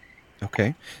 Mm-hmm.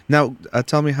 Okay. Now,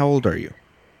 tell me, how old are you?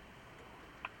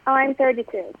 I'm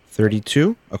 32.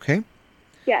 32? Okay.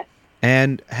 Yes.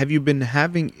 And have you been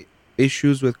having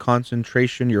issues with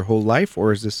concentration your whole life,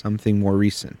 or is this something more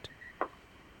recent?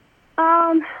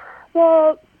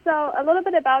 Well, so a little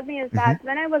bit about me is that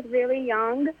when I was really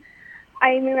young,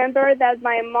 I remember that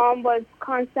my mom was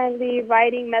constantly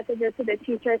writing messages to the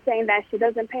teacher saying that she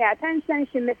doesn't pay attention,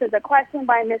 she misses a question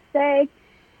by mistake.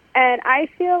 And I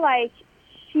feel like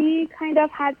she kind of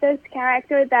had this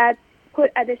character that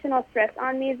put additional stress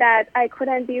on me, that I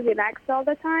couldn't be relaxed all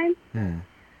the time.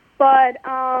 But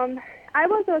I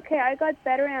was okay. I got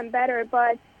better and better.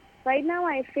 But right now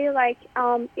I feel like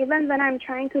even when I'm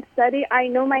trying to study, I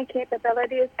know my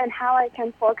capabilities and how I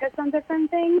can focus on different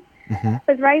things.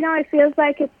 But right now it feels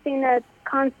like it's been a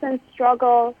constant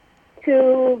struggle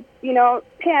to,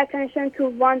 pay attention to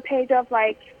one page of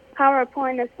like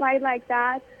PowerPoint, a slide like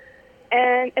that.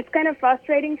 And it's kind of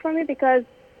frustrating for me because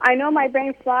I know my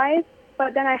brain flies,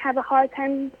 but then I have a hard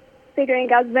time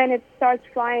figuring out when it starts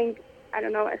flying. I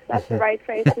don't know if that's the right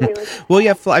phrase to use. Well,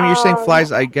 yeah, you're saying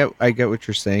flies. I get what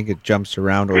you're saying. It jumps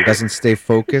around or it doesn't stay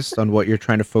focused on what you're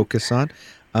trying to focus on.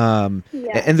 And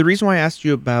the reason why I asked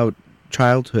you about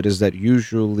childhood is that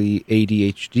usually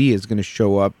ADHD is going to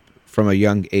show up from a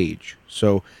young age.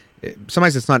 So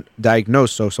sometimes it's not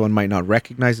diagnosed, so someone might not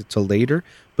recognize it till later,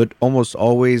 but almost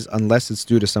always, unless it's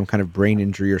due to some kind of brain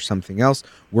injury or something else,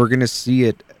 we're going to see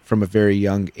it from a very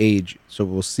young age. So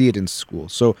we'll see it in school.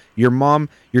 So your mom,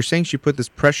 you're saying she put this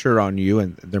pressure on you,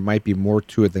 and there might be more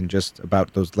to it than just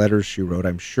about those letters she wrote,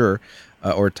 I'm sure,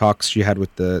 or talks she had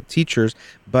with the teachers.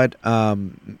 But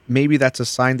maybe that's a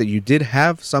sign that you did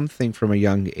have something from a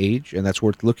young age, and that's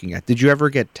worth looking at. Did you ever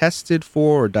get tested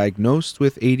for or diagnosed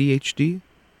with ADHD?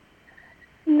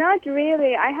 Not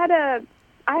really. I had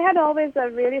always a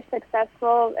really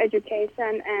successful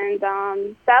education, and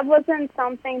that wasn't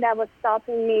something that was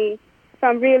stopping me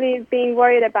from really being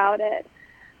worried about it.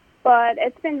 But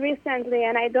it's been recently,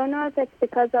 and I don't know if it's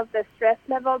because of the stress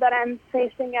level that I'm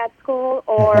facing at school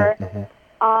or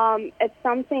it's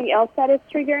something else that is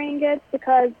triggering it,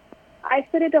 because I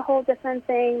studied a whole different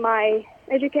thing. My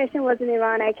education was in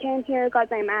Iran. I came here, got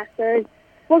my master's,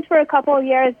 worked for a couple of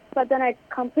years, but then I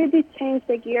completely changed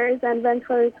the gears and went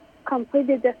for a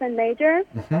completely different major.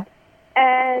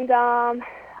 And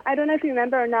I don't know if you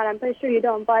remember or not. I'm pretty sure you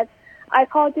don't, but I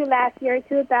called you last year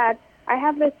too that I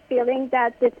have this feeling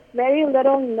that with very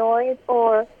little noise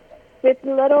or with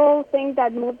little things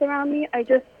that moves around me, I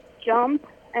just jump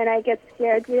and I get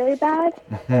scared really bad.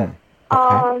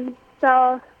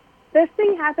 So this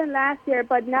thing happened last year,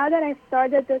 but now that I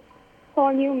started this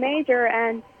whole new major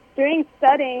and during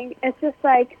studying, it's just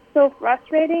like so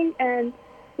frustrating. And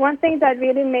one thing that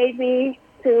really made me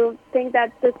to think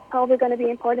that this is probably going to be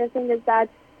an important thing is that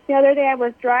the other day I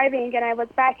was driving and I was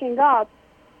backing up,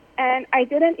 and I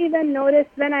didn't even notice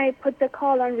when I put the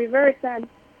call on reverse and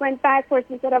went backwards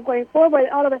instead of going forward.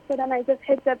 All of a sudden I just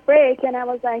hit the brake and I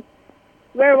was like,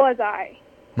 where was I?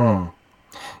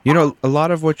 You know, a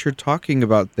lot of what you're talking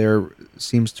about there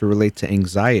seems to relate to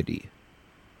anxiety.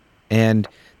 And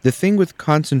the thing with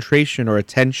concentration or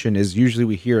attention is usually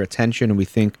we hear attention and we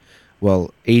think,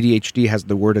 well, ADHD has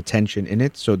the word attention in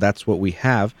it, so that's what we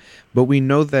have. But we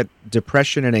know that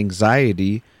depression and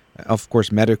anxiety, of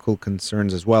course, medical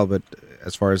concerns as well, but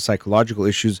as far as psychological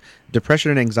issues, depression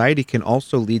and anxiety can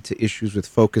also lead to issues with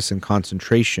focus and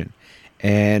concentration.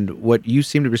 And what you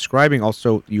seem to be describing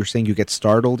also, you're saying you get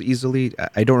startled easily.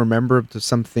 I don't remember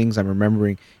some things. I'm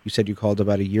remembering you said you called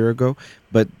about a year ago,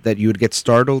 but that you would get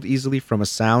startled easily from a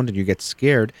sound and you get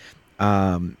scared.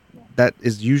 That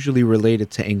is usually related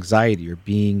to anxiety or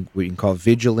being what you can call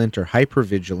vigilant or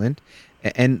hypervigilant.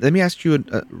 And let me ask you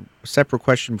a separate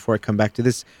question before I come back to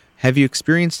this. Have you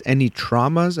experienced any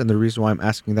traumas? And the reason why I'm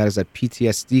asking that is that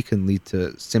PTSD can lead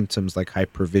to symptoms like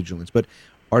hypervigilance. But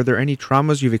are there any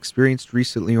traumas you've experienced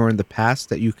recently or in the past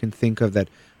that you can think of that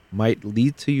might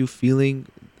lead to you feeling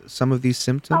some of these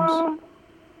symptoms?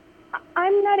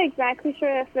 I'm not exactly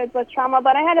sure if it was trauma,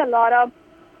 but I had a lot of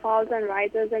falls and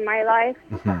rises in my life.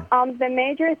 The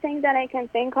major thing that I can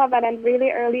think of at a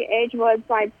really early age was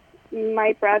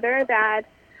my brother that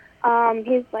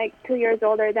he's like 2 years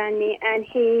older than me, and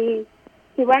he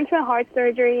went through heart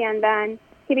surgery, and then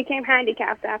he became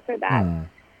handicapped after that.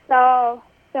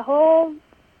 So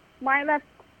my life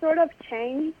sort of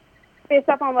changed based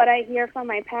upon what I hear from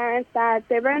my parents, that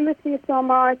they weren't with me so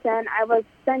much, and I was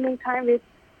spending time with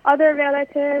other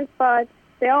relatives, but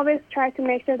they always try to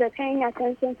make sure they're paying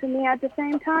attention to me at the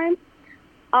same time.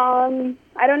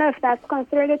 I don't know if that's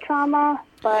considered a trauma,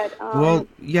 but... well,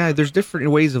 yeah, there's different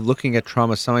ways of looking at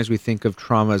trauma. Sometimes we think of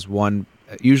trauma as one,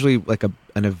 usually like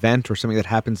an event or something that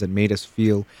happens that made us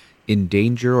feel in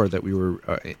danger or that we were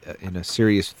in a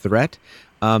serious threat.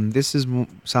 This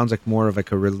sounds like more of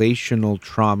like a relational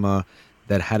trauma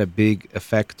that had a big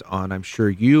effect on, I'm sure,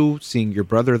 you seeing your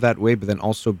brother that way, but then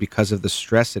also because of the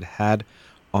stress it had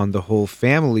on the whole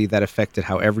family, that affected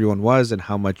how everyone was and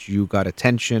how much you got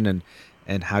attention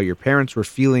and how your parents were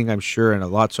feeling, I'm sure, and a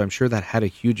lot. So I'm sure that had a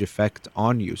huge effect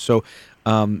on you. So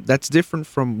that's different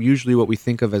from usually what we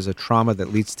think of as a trauma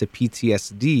that leads to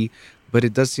PTSD, but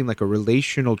it does seem like a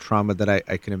relational trauma that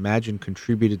I can imagine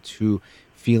contributed to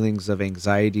feelings of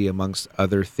anxiety amongst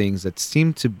other things that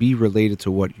seem to be related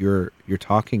to what you're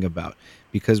talking about.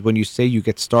 Because when you say you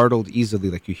get startled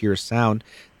easily, like you hear a sound,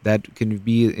 that can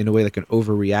be in a way like an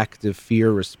overreactive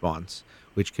fear response,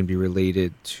 which can be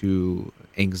related to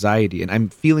anxiety. And I'm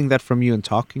feeling that from you and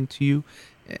talking to you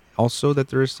also, that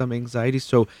there is some anxiety.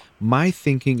 So my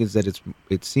thinking is that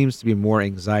it seems to be more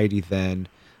anxiety than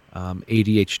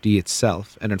ADHD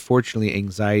itself. And unfortunately,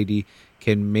 anxiety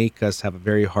can make us have a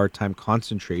very hard time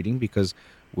concentrating because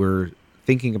we're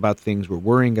thinking about things, we're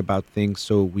worrying about things,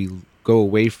 so we go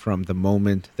away from the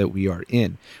moment that we are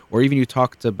in. Or even you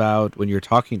talked about when you're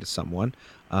talking to someone,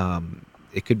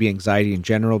 it could be anxiety in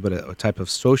general, but a type of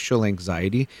social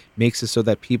anxiety makes it so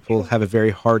that people have a very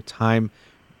hard time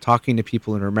talking to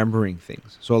people and remembering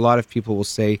things. So a lot of people will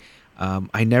say,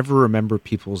 I never remember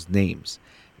people's names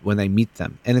when I meet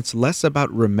them. And it's less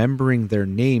about remembering their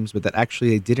names, but that actually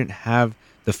they didn't have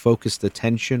the focused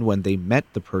attention when they met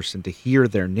the person to hear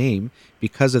their name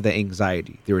because of the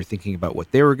anxiety. They were thinking about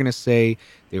what they were going to say.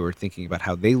 They were thinking about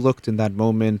how they looked in that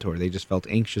moment, or they just felt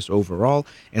anxious overall.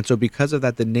 And so because of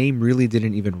that, the name really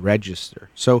didn't even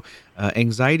register. So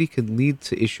anxiety can lead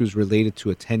to issues related to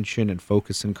attention and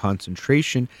focus and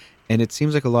concentration. And it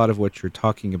seems like a lot of what you're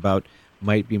talking about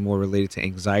might be more related to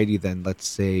anxiety than, let's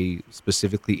say,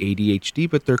 specifically ADHD,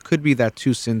 but there could be that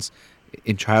too, since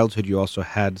in childhood you also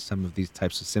had some of these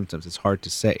types of symptoms. It's hard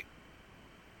to say.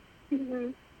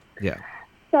 Yeah.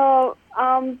 So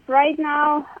right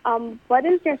now, what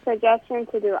is your suggestion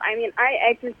to do? I mean, I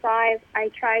exercise. I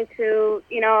try to,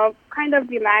 kind of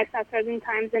relax at certain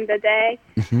times in the day.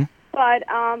 But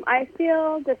I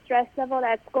feel the stress level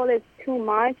at school is too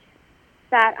much,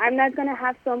 that I'm not going to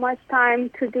have so much time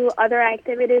to do other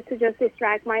activities to just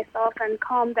distract myself and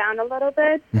calm down a little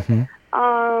bit.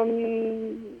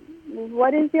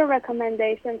 What is your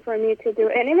recommendation for me to do?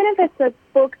 And even if it's a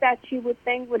book that you would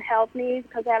think would help me,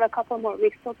 because I have a couple more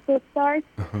weeks to start,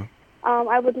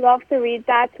 I would love to read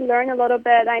that to learn a little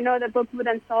bit. I know the book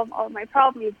wouldn't solve all my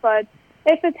problems, but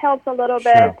if it helps a little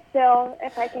bit, still,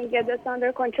 if I can get this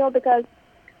under control, because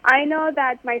I know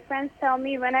that my friends tell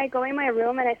me when I go in my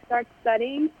room and I start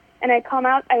studying and I come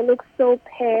out, I look so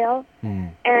pale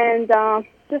and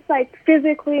just like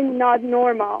physically not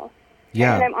normal.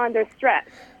 Yeah. And I'm under stress.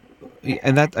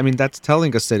 And that's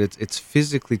telling us that it's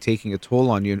physically taking a toll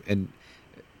on you, and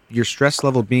your stress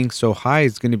level being so high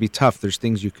is going to be tough. There's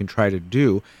things you can try to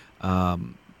do.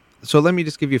 So let me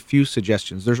just give you a few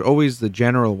suggestions. There's always the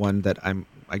general one that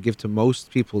I give to most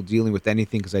people dealing with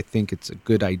anything, because I think it's a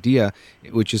good idea,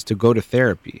 which is to go to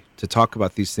therapy, to talk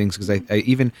about these things. Because I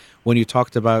even when you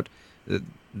talked about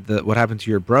what happened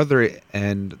to your brother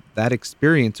and that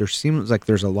experience, there seems like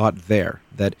there's a lot there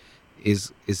that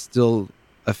is still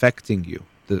affecting you.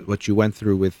 What you went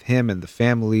through with him and the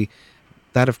family,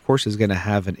 that of course is going to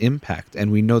have an impact.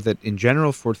 And we know that in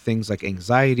general for things like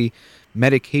anxiety,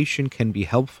 medication can be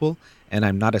helpful. And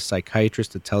I'm not a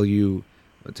psychiatrist to tell you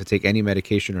to take any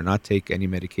medication or not take any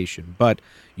medication. But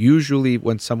usually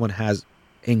when someone has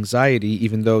anxiety,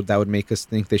 even though that would make us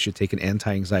think they should take an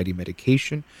anti-anxiety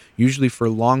medication, usually for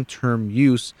long-term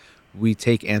use, we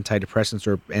take antidepressants,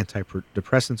 or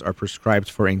antidepressants are prescribed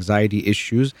for anxiety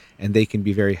issues, and they can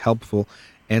be very helpful.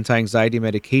 Anti-anxiety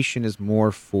medication is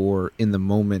more for in the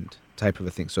moment type of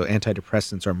a thing. So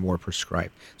antidepressants are more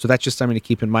prescribed. So that's just something to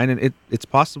keep in mind. And it's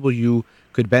possible you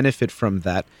could benefit from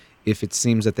that if it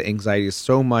seems that the anxiety is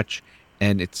so much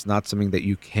and it's not something that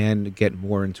you can get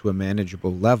more into a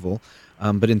manageable level.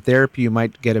 But in therapy, you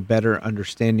might get a better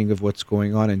understanding of what's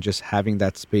going on, and just having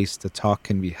that space to talk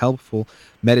can be helpful.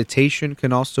 Meditation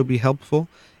can also be helpful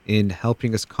in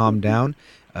helping us calm down.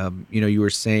 You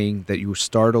were saying that you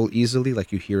startle easily,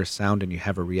 like you hear a sound and you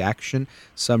have a reaction.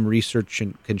 Some research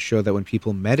can show that when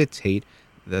people meditate,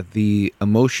 that the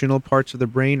emotional parts of the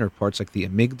brain, or parts like the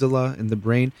amygdala in the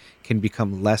brain, can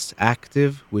become less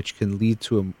active, which can lead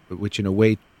to which in a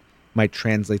way might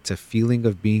translate to feeling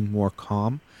of being more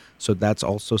calm. So that's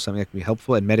also something that can be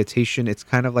helpful. And meditation, it's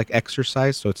kind of like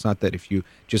exercise. So it's not that if you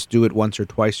just do it once or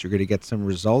twice, you're going to get some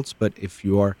results. But if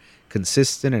you are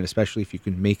consistent, and especially if you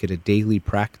can make it a daily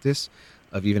practice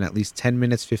of even at least 10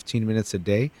 minutes, 15 minutes a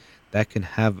day, that can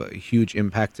have a huge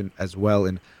impact as well,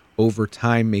 in over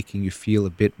time making you feel a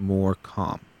bit more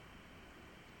calm.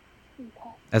 Okay.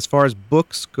 As far as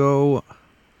books go,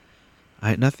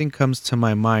 nothing comes to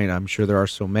my mind. I'm sure there are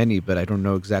so many, but I don't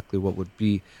know exactly what would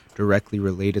be directly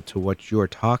related to what you're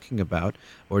talking about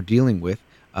or dealing with.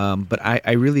 But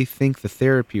I really think the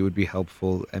therapy would be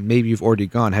helpful, and maybe you've already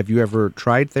gone. Have you ever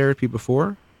tried therapy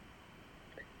before?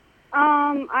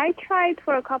 I tried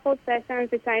for a couple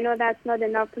sessions, which I know that's not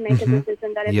enough to make a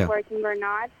decision that it's working or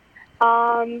not.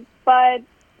 But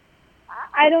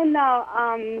I don't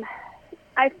know.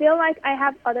 I feel like I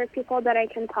have other people that I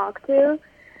can talk to.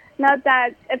 Not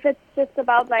that if it's just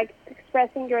about like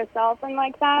expressing yourself and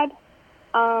like that.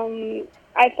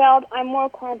 I felt I'm more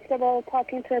comfortable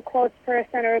talking to a close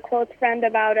person or a close friend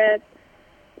about it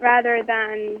rather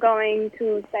than going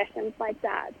to sessions like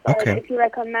that. But if you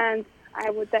recommend, I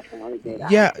would definitely do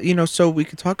that. Yeah, so we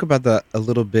could talk about that a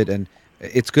little bit, and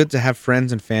it's good to have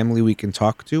friends and family we can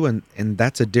talk to, and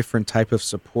that's a different type of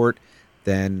support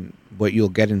than what you'll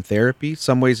get in therapy.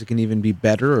 Some ways it can even be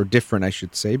better, or different, I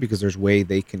should say, because there's way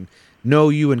they can know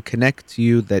you and connect to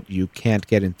you that you can't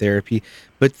get in therapy.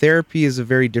 But therapy is a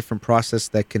very different process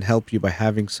that can help you by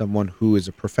having someone who is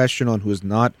a professional and who is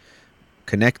not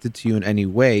connected to you in any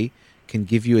way, can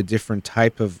give you a different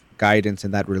type of guidance,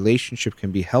 and that relationship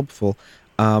can be helpful.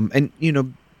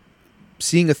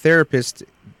 Seeing a therapist,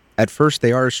 at first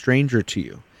they are a stranger to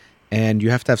you, and you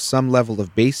have to have some level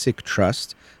of basic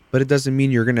trust, but it doesn't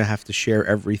mean you're going to have to share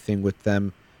everything with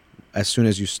them as soon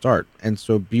as you start. And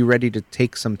so be ready to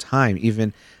take some time.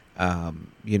 Even,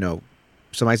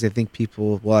 sometimes I think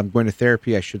people, well, I'm going to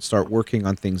therapy, I should start working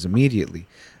on things immediately.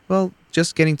 Well,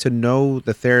 just getting to know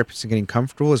the therapist and getting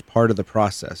comfortable is part of the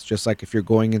process. Just like if you're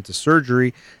going into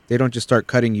surgery, they don't just start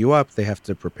cutting you up. They have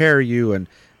to prepare you and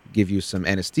give you some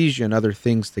anesthesia and other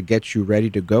things to get you ready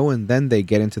to go, and then they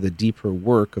get into the deeper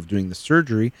work of doing the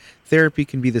surgery. Therapy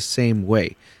can be the same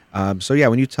way.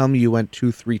 When you tell me you went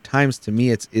 2-3 times, to me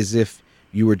it's as if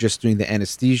you were just doing the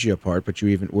anesthesia part, but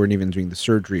you weren't even doing the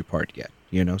surgery part yet,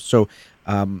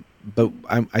 But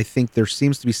I think there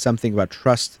seems to be something about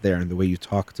trust there in the way you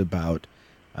talked about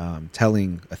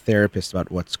telling a therapist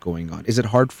about what's going on. Is it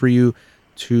hard for you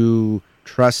to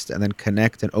trust and then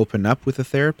connect and open up with a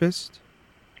therapist?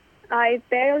 I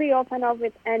barely open up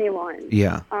with anyone.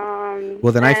 Yeah.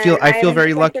 Well, then I feel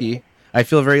very lucky. I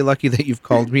feel very lucky that you've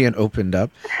called me and opened up,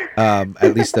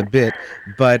 at least a bit.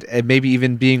 But maybe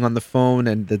even being on the phone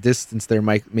and the distance there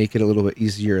might make it a little bit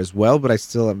easier as well. But I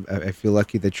feel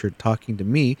lucky that you're talking to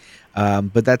me.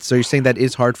 But so you're saying that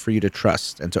is hard for you to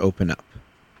trust and to open up.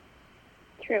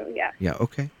 True. Yeah. Yeah.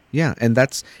 Okay. Yeah, and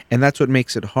that's what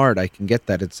makes it hard. I can get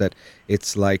that.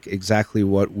 It's like exactly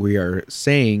what we are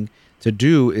saying. To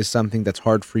do is something that's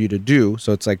hard for you to do.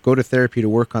 So it's like go to therapy to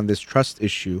work on this trust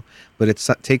issue, but it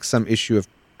takes some issue of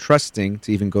trusting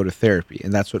to even go to therapy,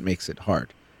 and that's what makes it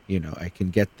hard. I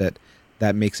can get that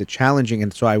makes it challenging,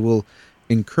 and so I will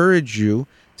encourage you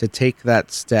to take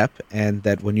that step, and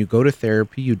that when you go to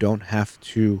therapy, you don't have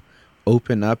to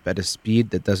open up at a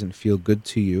speed that doesn't feel good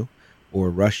to you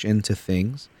or rush into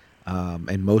things.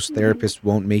 And most therapists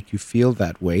won't make you feel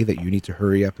that way, that you need to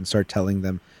hurry up and start telling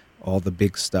them all the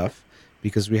big stuff,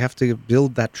 because we have to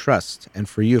build that trust. And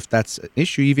for you, if that's an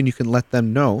issue, even you can let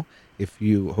them know, if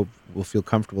you hope will feel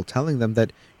comfortable telling them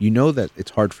that you know that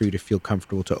it's hard for you to feel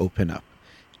comfortable to open up.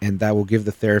 And that will give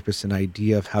the therapist an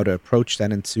idea of how to approach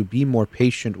that and to be more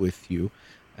patient with you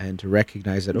and to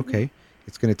recognize that, okay,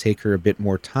 it's going to take her a bit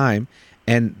more time.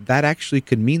 And that actually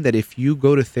could mean that if you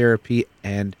go to therapy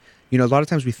and, a lot of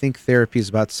times we think therapy is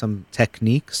about some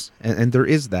techniques, and there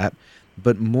is that,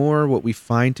 but more what we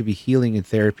find to be healing in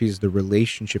therapy is the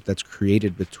relationship that's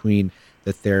created between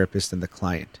the therapist and the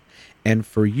client. And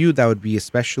for you, that would be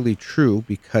especially true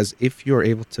because if you're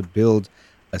able to build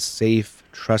a safe,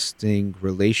 trusting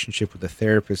relationship with a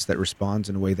therapist that responds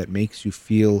in a way that makes you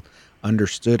feel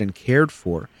understood and cared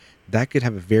for, that could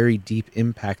have a very deep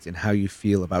impact in how you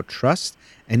feel about trust.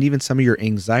 And even some of your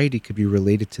anxiety could be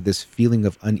related to this feeling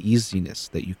of uneasiness,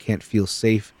 that you can't feel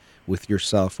safe with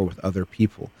yourself or with other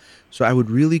people. So I would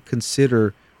really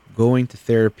consider going to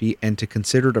therapy and to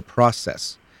consider it a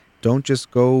process. Don't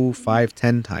just go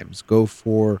 5-10 times. Go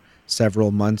for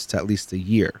several months to at least a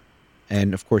year.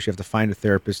 And of course, you have to find a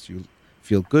therapist you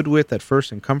feel good with at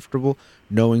first and comfortable,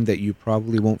 knowing that you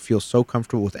probably won't feel so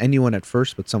comfortable with anyone at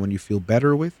first, but someone you feel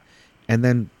better with. And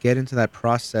then get into that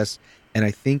process. And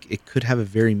I think it could have a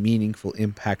very meaningful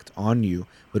impact on you,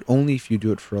 but only if you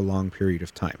do it for a long period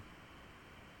of time.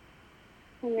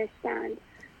 Understand.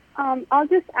 I'll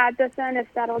just add this in if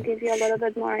that'll give you a little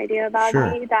bit more idea about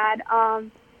me. That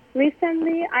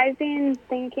recently I've been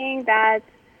thinking that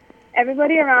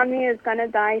everybody around me is going to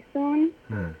die soon.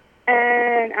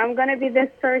 And I'm going to be this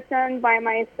person by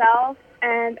myself.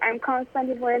 And I'm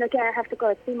constantly worried, okay, I have to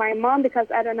go see my mom because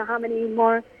I don't know how many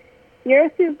more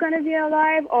years she's going to be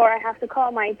alive, or I have to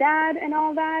call my dad and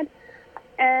all that.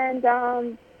 And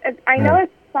I know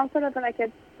it's some sort of like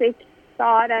a sick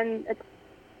thought, and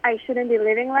I shouldn't be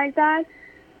living like that,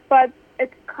 but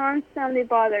it's constantly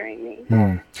bothering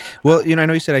me. Well, I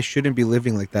know you said I shouldn't be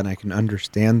living like that, and I can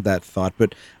understand that thought,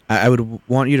 but I would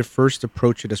want you to first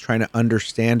approach it as trying to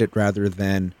understand it rather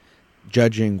than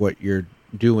judging what you're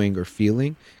doing or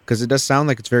feeling, because it does sound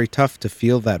like it's very tough to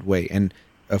feel that way. And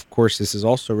of course, this is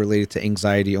also related to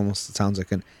anxiety. Almost it sounds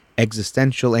like an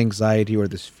existential anxiety or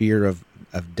this fear of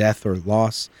death or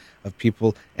loss of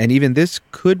people. And even this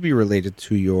could be related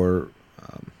to your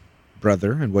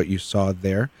brother and what you saw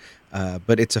there.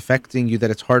 But it's affecting you,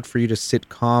 that it's hard for you to sit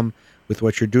calm with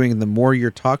what you're doing. And the more you're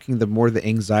talking, the more the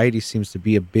anxiety seems to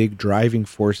be a big driving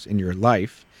force in your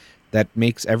life that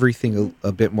makes everything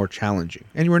a bit more challenging.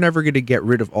 And we're never going to get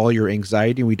rid of all your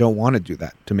anxiety. And we don't want to do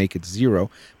that to make it zero,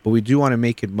 but we do want to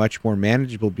make it much more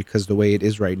manageable, because the way it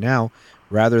is right now,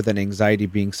 rather than anxiety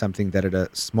being something that at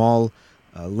a small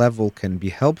level can be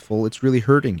helpful, it's really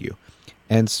hurting you.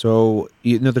 And so,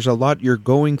 there's a lot you're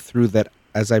going through that,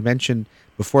 as I mentioned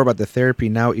before about the therapy,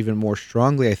 now even more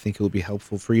strongly, I think it will be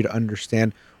helpful for you to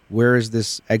understand where is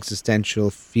this existential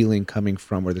feeling coming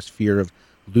from, or this fear of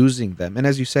losing them. And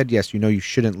as you said, yes, you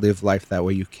shouldn't live life that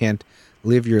way. You can't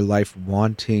live your life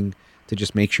wanting to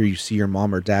just make sure you see your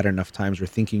mom or dad enough times, or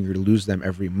thinking you're to lose them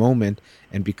every moment.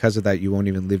 And because of that, you won't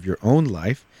even live your own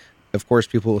life. Of course,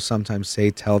 people will sometimes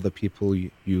say, tell the people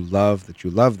you love that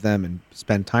you love them and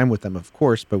spend time with them, of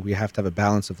course, but we have to have a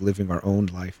balance of living our own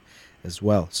life as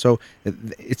well. So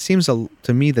it seems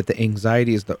to me that the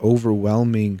anxiety is the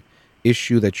overwhelming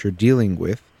issue that you're dealing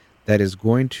with that is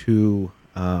going to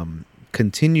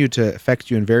continue to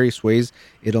affect you in various ways.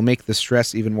 It'll make the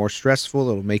stress even more stressful.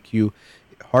 It'll make you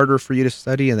harder for you to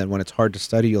study. And then when it's hard to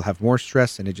study, you'll have more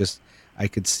stress. And I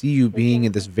could see you being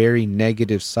in this very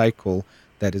negative cycle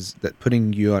that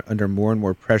putting you under more and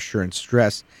more pressure and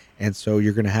stress. And so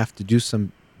you're going to have to do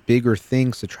some bigger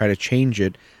things to try to change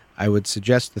it. I would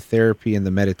suggest the therapy and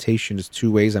the meditation is two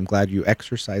ways. I'm glad you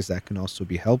exercise. That can also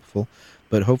be helpful.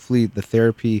 But hopefully the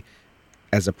therapy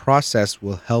as a process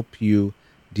will help you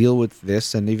deal with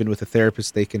this. And even with a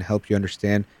therapist, they can help you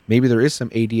understand maybe there is some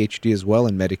ADHD as well,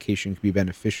 and medication can be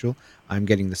beneficial. I'm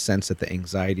getting the sense that the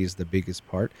anxiety is the biggest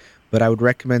part. But I would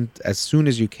recommend as soon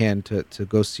as you can to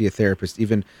go see a therapist.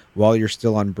 Even while you're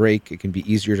still on break, it can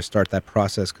be easier to start that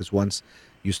process, because once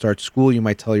you start school, you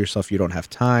might tell yourself you don't have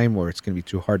time, or it's going to be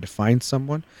too hard to find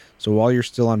someone. So while you're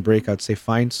still on break, I'd say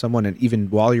find someone. And even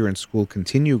while you're in school,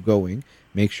 continue going.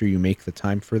 Make sure you make the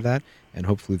time for that. And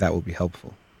hopefully that will be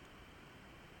helpful.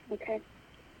 Okay.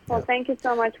 Well, Thank you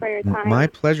so much for your time. My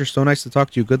pleasure. So nice to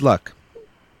talk to you. Good luck.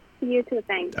 You too.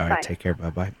 Thanks. All right. Bye. Take care.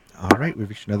 Bye-bye. All right. We've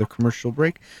reached another commercial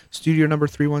break. Studio number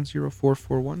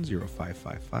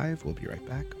 310-441-0555. We'll be right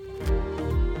back.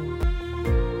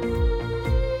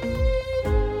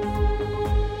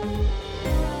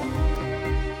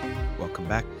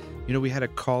 back. We had a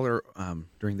caller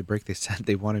during the break. They said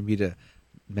they wanted me to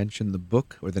mention the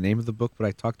book or the name of the book, but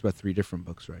I talked about 3 different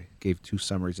books, right? Gave 2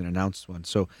 summaries and announced one.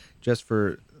 So just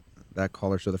for that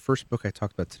caller, so the first book I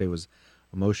talked about today was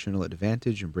Emotional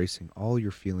Advantage, Embracing All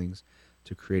Your Feelings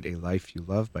to Create a Life You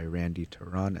Love by Randy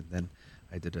Turan. And then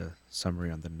I did a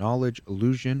summary on The Knowledge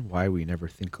Illusion, Why We Never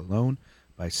Think Alone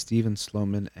by Stephen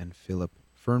Sloman and Philip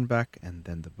Fernbach. And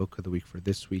then the book of the week for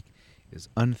this week is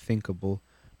Unthinkable,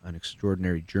 An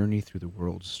Extraordinary Journey Through the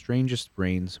World's Strangest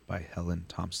Brains by Helen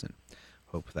Thompson.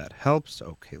 Hope that helps.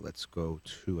 Okay, let's go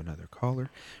to another caller.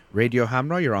 Radio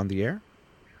Hamra, you're on the air.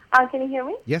 Can you hear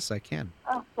me? Yes, I can.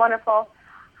 Oh, wonderful.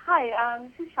 Hi,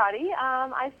 this is Shadi.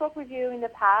 I spoke with you in the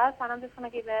past, and I'm just going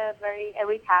to give a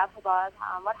recap about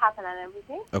what happened and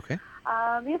everything. Okay.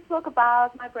 We spoke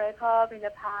about my breakup in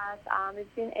the past.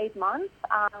 It's been 8 months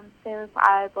since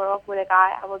I broke up with a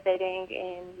guy I was dating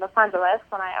in Los Angeles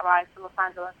when I arrived to Los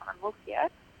Angeles when I moved here.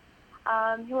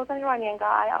 He was an Iranian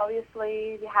guy.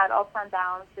 Obviously, we had ups and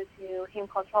downs due to him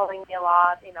controlling me a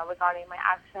lot, regarding my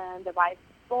action, the way I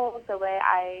spoke, the way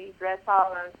I dress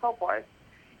up, and so forth,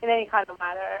 in any kind of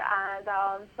matter. And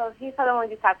so he suddenly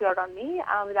disappeared on me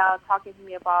without talking to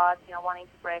me about, wanting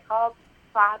to break up.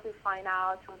 So I had to find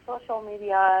out through social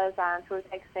medias and through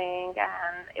texting,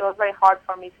 and it was very hard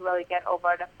for me to really get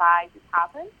over the fact this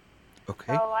happened.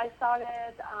 Okay. So I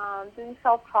started doing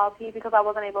self-therapy because I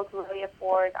wasn't able to really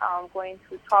afford going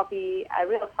to therapy, a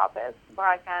real therapist where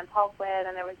I can talk with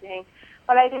and everything.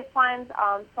 But I did find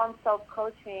some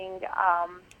self-coaching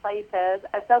places,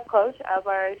 a self-coach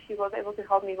where she was able to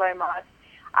help me very much.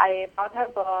 I bought her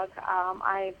book.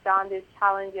 I've done these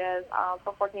challenges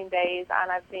for 14 days,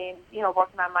 and I've been,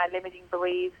 working on my limiting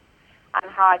beliefs and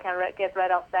how I can get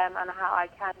rid of them and how I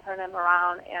can turn them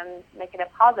around and make it a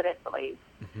positive belief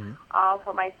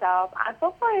for myself. And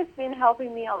so far it's been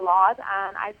helping me a lot,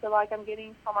 and I feel like I'm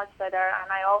getting so much better.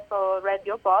 And I also read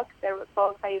your book. There were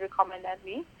books that you recommended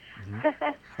me.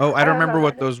 Oh, I don't remember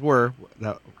what those were.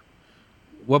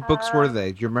 What books were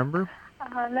they? Do you remember?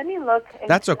 Let me look.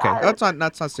 That's okay. That's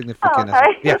not significant. Oh,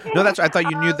 sorry. Yeah, no, I thought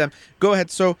you knew them. Go ahead.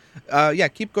 So,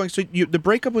 keep going. So, the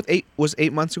breakup was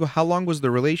 8 months ago. How long was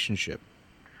the relationship?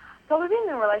 So we've been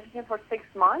in a relationship for 6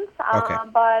 months. Okay.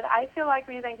 But I feel like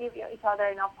we didn't give each other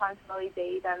enough time to really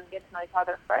date and get to know each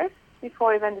other first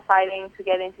before even deciding to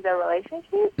get into the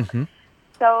relationship. Mm-hmm.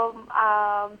 So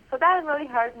that really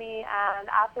hurt me. And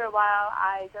after a while,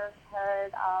 I just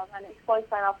heard an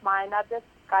ex-boyfriend of mine, not this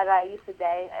guy that I used to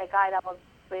date, a guy that was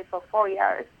with for 4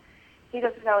 years. He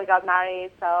just recently got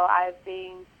married, so I've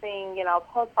been seeing,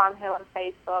 posts from him on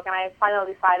Facebook, and I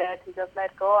finally decided to just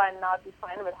let go and not be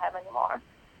friends with him anymore.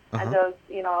 And just,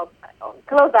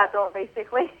 close that door,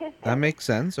 basically. That makes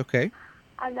sense. Okay.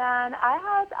 And then I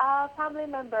had family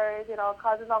members,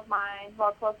 cousins of mine who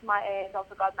are close to my age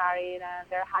also got married, and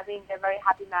they're having a very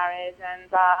happy marriage.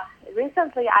 And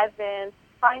recently I've been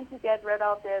trying to get rid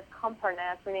of this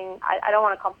compareness, meaning I don't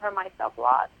want to compare myself a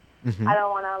lot. Mm-hmm. I don't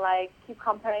want to, keep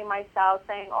comparing myself,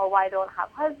 saying, why don't I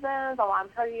have husbands? Or I'm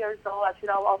 30 years old, I should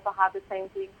also have the same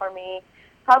thing for me.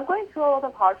 So I'm going through a lot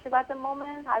of hardship at the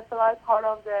moment. I feel like part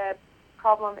of the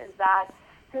problem is that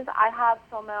since I have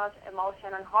so much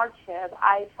emotion and hardship,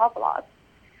 I shop a lot.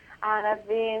 And I've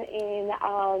been in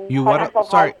You what?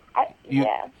 Sorry.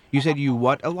 Yeah. You said you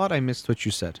what a lot? I missed what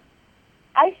you said.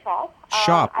 I shop.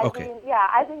 Shop, okay.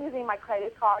 I've been using my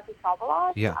credit card to shop a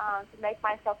lot to make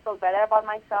myself feel better about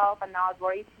myself and not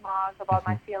worry too much about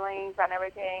my feelings and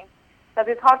everything. So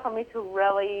it's hard for me to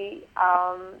really,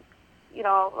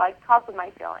 talk with my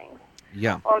feelings.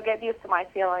 Yeah. Or get used to my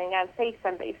feeling and face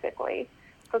them, basically.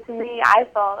 So to me, I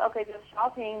thought, okay, just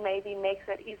shopping maybe makes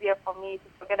it easier for me to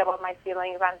forget about my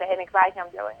feelings and the anxiety I'm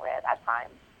dealing with at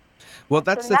times. Well,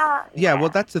 that's So now- well,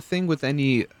 that's the thing with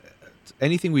anything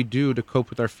we do to cope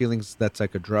with our feelings. That's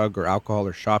like a drug or alcohol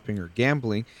or shopping or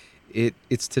gambling.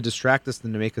 It's to distract us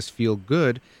and to make us feel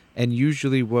good. And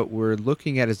usually what we're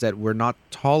looking at is that we're not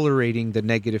tolerating the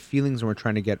negative feelings and we're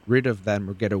trying to get rid of them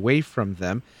or get away from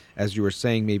them. As you were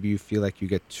saying, maybe you feel like you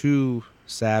get too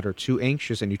sad or too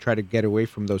anxious and you try to get away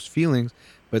from those feelings.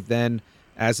 But then,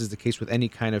 as is the case with any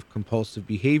kind of compulsive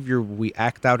behavior, we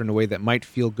act out in a way that might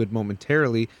feel good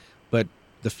momentarily, but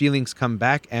the feelings come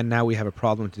back and now we have a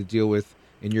problem to deal with.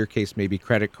 In your case, maybe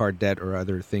credit card debt or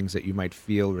other things that you might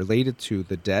feel related to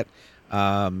the debt.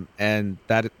 And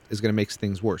that is going to make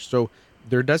things worse. So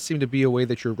there does seem to be a way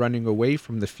that you're running away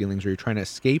from the feelings or you're trying to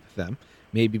escape them,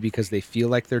 maybe because they feel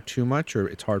like they're too much or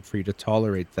it's hard for you to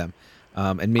tolerate them.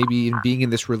 And maybe even being in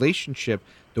this relationship,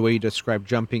 the way you described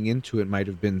jumping into it might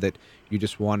have been that you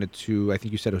just wanted to, I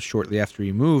think you said it was shortly after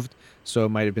you moved, so it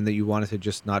might have been that you wanted to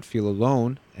just not feel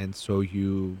alone, and so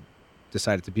you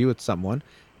decided to be with someone,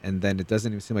 and then it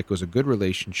doesn't even seem like it was a good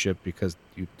relationship because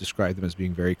you described them as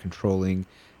being very controlling,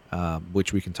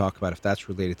 which we can talk about if that's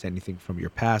related to anything from your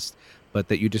past. But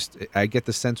that you just, I get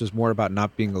the sense was more about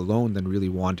not being alone than really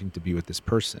wanting to be with this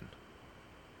person.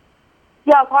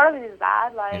 Yeah, part of it is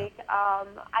that.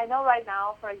 I know right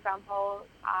now, for example,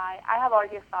 I have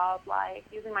already stopped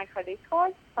using my credit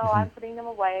cards, so I'm putting them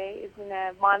away. It's been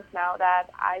a month now that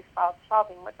I stopped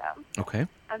shopping with them. Okay.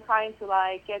 I'm trying to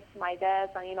get to my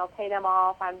debts and pay them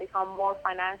off and become more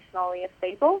financially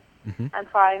stable, and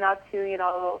try not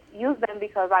to use them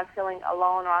because I'm feeling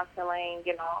alone or I'm feeling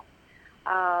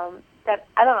that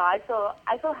I don't know.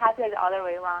 I feel happier the other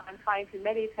way around. I'm trying to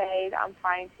meditate. I'm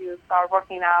trying to start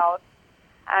working out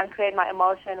and create my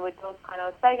emotion with those kind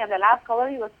of things. And the last caller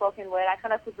you were spoken with, I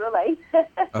kind of could relate.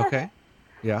 Okay.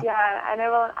 Yeah.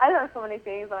 Yeah, I learned so many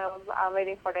things when I was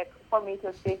waiting for me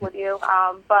to speak with you.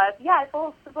 But yeah, I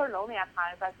feel super lonely at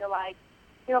times. I feel like,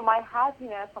 my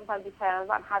happiness sometimes depends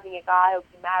on having a guy or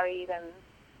be married and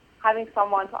having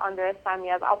someone to understand me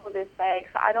as opposite sex.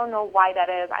 I don't know why that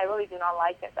is. I really do not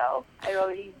like it, though. I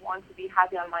really want to be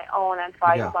happy on my own and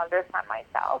try to understand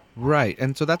myself. Right,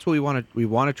 and so that's what we want to. We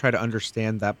want to try to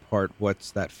understand that part. What's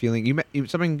that feeling?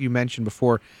 Something you mentioned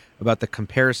before about the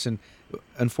comparison.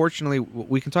 Unfortunately,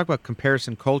 we can talk about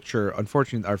comparison culture.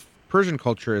 Unfortunately, our Persian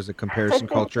culture is a comparison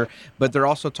culture, but they're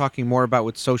also talking more about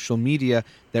with social media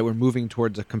that we're moving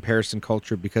towards a comparison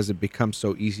culture because it becomes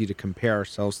so easy to compare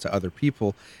ourselves to other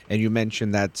people. And you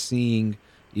mentioned that seeing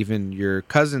even your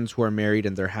cousins who are married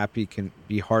and they're happy can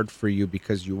be hard for you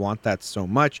because you want that so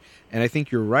much. And I think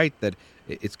you're right that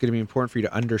it's going to be important for you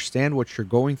to understand what you're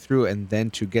going through and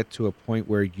then to get to a point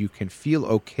where you can feel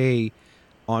okay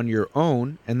on your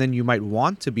own, and then you might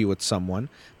want to be with someone,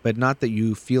 but not that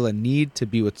you feel a need to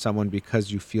be with someone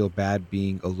because you feel bad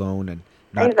being alone and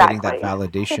not getting that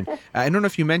validation. I don't know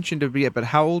if you mentioned it yet, but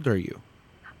how old are you?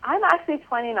 I'm actually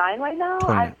 29 right now.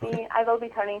 29, I will be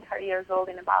turning 30 years old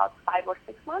in about 5 or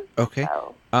 6 months. Okay.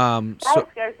 So that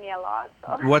scares me a lot.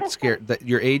 So. What scared? That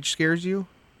your age scares you?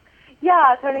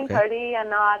 Yeah, turning 30 and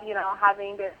not,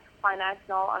 having this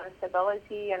financial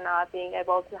instability and not being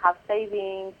able to have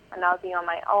savings and not being on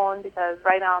my own because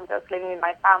right now I'm just living with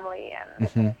my family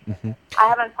and I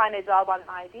haven't found a job on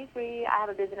my degree. I have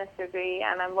a business degree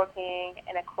and I'm working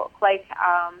in a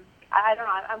I don't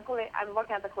know. I'm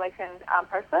working as a collection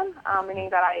person,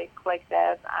 meaning that I collect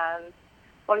this and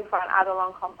working for an adult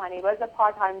loan company, but it's a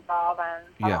part-time job and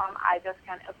sometimes I just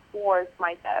can't afford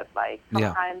my debt.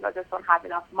 Sometimes I just don't have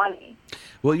enough money.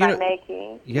 Well,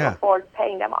 making to afford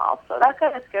paying them off. So that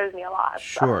kind of scares me a lot.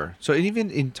 Sure. So even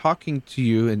in talking to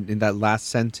you in that last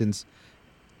sentence,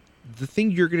 the thing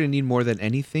you're going to need more than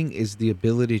anything is the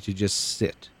ability to just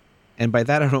sit. And by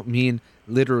that, I don't mean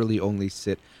literally only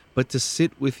sit, but to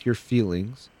sit with your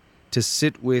feelings, to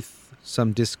sit with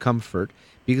some discomfort,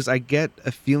 because I get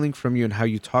a feeling from you and how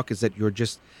you talk is that you're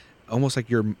just almost like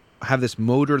have this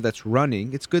motor that's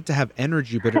running. It's good to have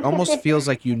energy, but it almost feels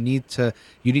like you need to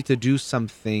do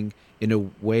something in a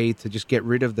way to just get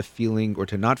rid of the feeling or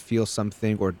to not feel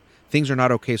something or things are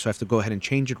not okay. So I have to go ahead and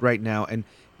change it right now. And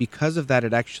because of that,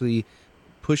 it actually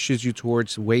pushes you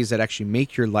towards ways that actually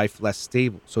make your life less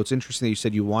stable. So it's interesting that you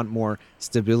said you want more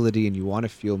stability and you want to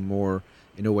feel more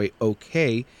in a way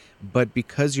okay, but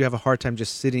because you have a hard time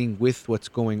just sitting with what's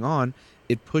going on,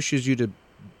 it pushes you to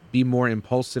be more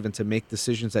impulsive and to make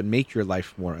decisions that make your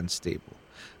life more unstable.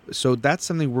 So that's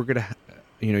something we're going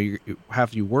to,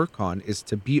 have you work on is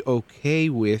to be okay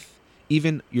with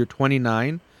even you're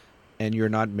 29 and you're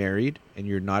not married and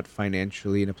you're not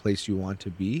financially in a place you want to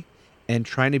be and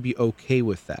trying to be okay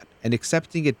with that. And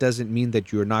accepting it doesn't mean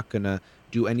that you're not going to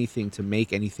do anything to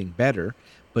make anything better,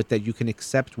 but that you can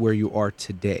accept where you are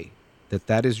today,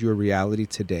 that is your reality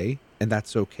today, and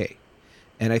that's okay.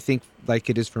 And I think like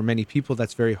it is for many people,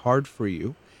 that's very hard for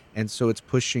you. And so it's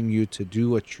pushing you to do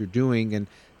what you're doing and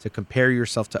to compare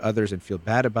yourself to others and feel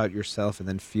bad about yourself and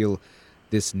then feel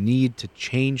this need to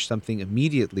change something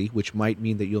immediately, which might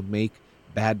mean that you'll make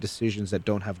bad decisions that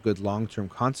don't have good long-term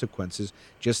consequences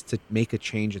just to make a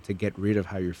change and to get rid of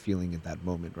how you're feeling in that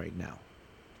moment right now.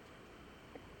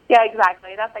 Yeah,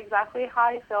 exactly. That's exactly how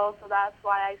I feel. So that's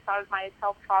why I started my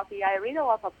self-therapy. I read a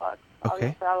lot of books.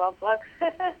 Okay. I love books.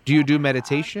 Do you do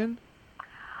meditation?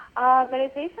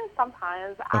 Meditation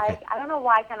sometimes. Okay. I don't know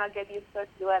why I cannot get used to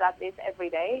do it at least every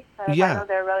day. I know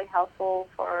they're really helpful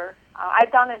for...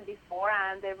 I've done it before,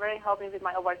 and they really help me with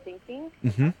my overthinking.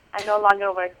 I no longer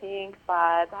overthink,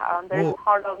 but there's a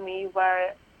part of me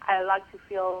where I like to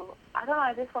feel... I don't know,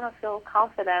 I just want to feel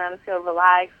confident and feel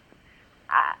relaxed.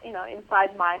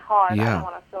 Inside my heart, I don't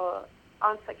want to feel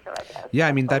unsecure, I guess. Yeah,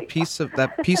 I mean Sorry.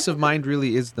 that peace of mind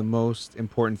really is the most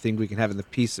important thing we can have, in the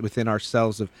peace within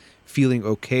ourselves of feeling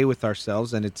okay with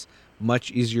ourselves, and it's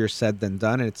much easier said than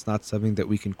done, and it's not something that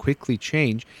we can quickly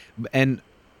change. And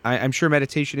I'm sure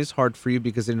meditation is hard for you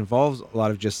because it involves a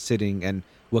lot of just sitting and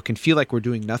what can feel like we're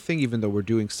doing nothing, even though we're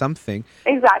doing something,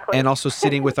 Exactly. and also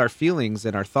sitting with our feelings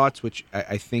and our thoughts, which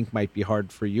I think might be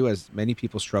hard for you, as many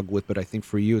people struggle with, but I think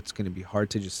for you it's going to be hard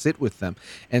to just sit with them.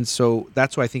 And so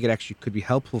that's why I think it actually could be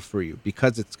helpful for you,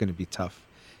 because it's going to be tough.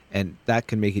 And that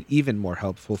can make it even more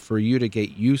helpful for you to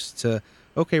get used to,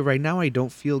 okay, right now I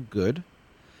don't feel good.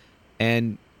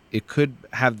 And it could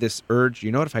have this urge,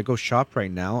 you know what, if I go shop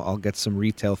right now, I'll get some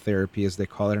retail therapy, as they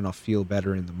call it, and I'll feel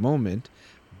better in the moment.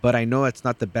 But I know it's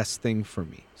not the best thing for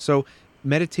me. So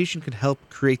meditation can help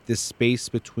create this space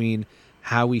between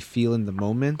how we feel in the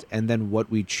moment and then what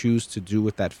we choose to do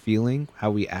with that feeling, how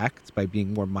we act by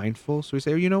being more mindful. So we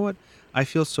say, oh, you know what? I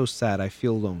feel so sad. I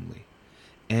feel lonely.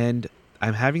 And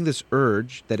I'm having this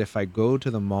urge that if I go to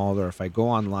the mall or if I go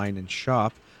online and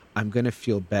shop, I'm going to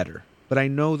feel better. But I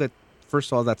know that,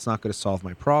 first of all, that's not going to solve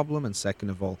my problem. And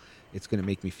second of all, it's going to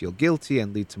make me feel guilty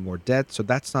and lead to more debt. So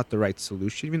that's not the right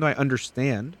solution, even though I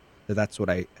understand that that's what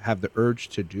I have the urge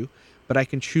to do, but I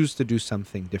can choose to do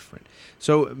something different.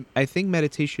 So I think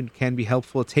meditation can be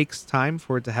helpful. It takes time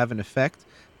for it to have an effect,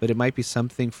 but it might be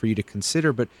something for you to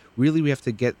consider. But really, we have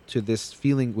to get to this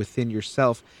feeling within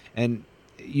yourself. And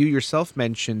you yourself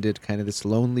mentioned it, kind of this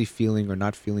lonely feeling or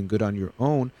not feeling good on your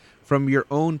own. From your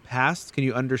own past, can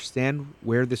you understand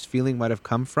where this feeling might have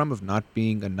come from of not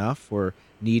being enough or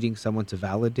needing someone to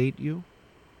validate you?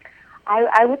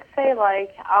 I would say,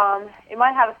 like, it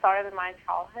might have started in my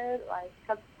childhood, like,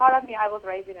 because part of me, I was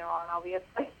raised in Iran,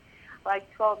 obviously. Like,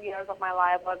 12 years of my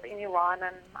life was in Iran,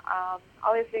 and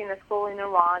obviously in the school in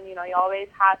Iran, you know, you always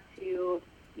have to,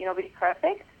 you know, be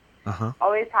perfect. Uh-huh.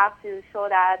 Always have to show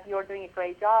that you're doing a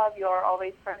great job, you're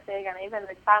always perfect, and even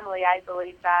with family, I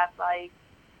believe that, like,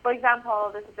 for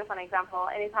example, this is just an example,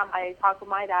 anytime I talk to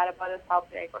my dad about a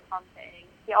subject or something,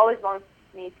 he always wants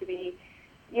me to be,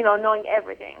 you know, knowing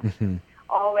everything. Mm-hmm.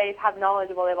 Always have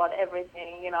knowledgeable about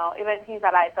everything, you know, even things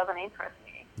that doesn't interest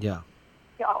me. Yeah.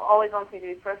 He always wants me to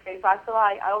be perfect. So I feel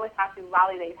like I always have to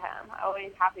validate him. I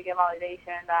always have to get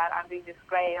validation that I'm doing this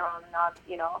great or I'm not,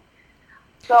 you know.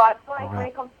 So I feel like when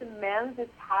it comes to men, this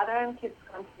pattern keeps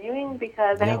continuing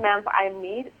because any men I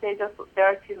meet, they're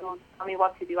there to tell me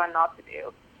what to do and not to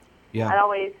do. Yeah. And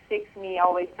always fix me,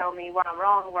 always tell me where I'm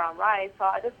wrong, where I'm right. So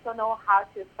I just don't know how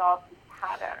to stop this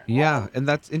pattern. Yeah, and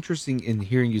that's interesting in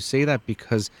hearing you say that,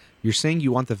 because you're saying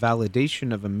you want the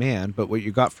validation of a man, but what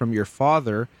you got from your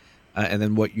father and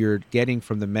then what you're getting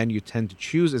from the men you tend to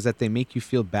choose is that they make you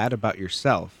feel bad about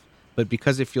yourself. But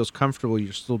because it feels comfortable,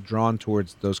 you're still drawn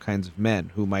towards those kinds of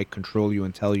men who might control you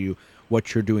and tell you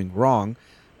what you're doing wrong.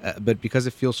 But because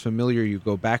it feels familiar, you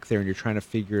go back there and you're trying to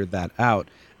figure that out.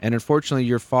 And unfortunately,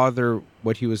 your father,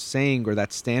 what he was saying, or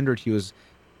that standard he was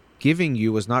giving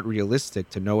you, was not realistic,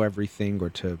 to know everything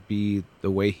or to be the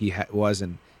way he was,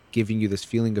 and giving you this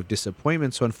feeling of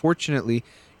disappointment. So unfortunately,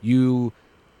 you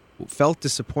felt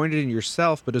disappointed in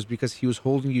yourself, but it was because he was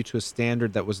holding you to a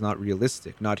standard that was not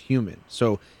realistic, not human.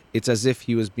 So it's as if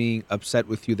he was being upset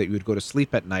with you that you would go to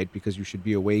sleep at night because you should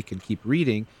be awake and keep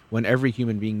reading when every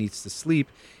human being needs to sleep.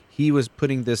 He was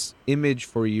putting this image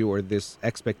for you, or this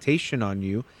expectation on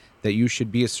you, that you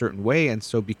should be a certain way. And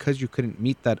so because you couldn't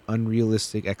meet that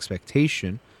unrealistic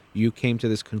expectation, you came to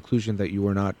this conclusion that you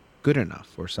were not good enough,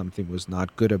 or something was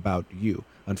not good about you,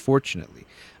 unfortunately.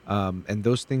 And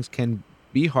those things can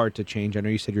be hard to change. I know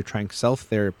you said you're trying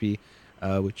self-therapy,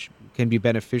 which can be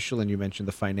beneficial, and you mentioned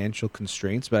the financial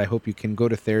constraints, but I hope you can go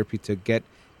to therapy to get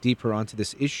deeper onto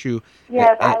this issue.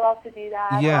 Yes, I love to do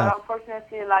that. Yeah. But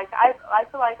unfortunately, like, I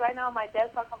feel like right now my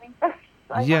debts are coming first.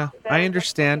 So I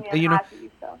understand. You know,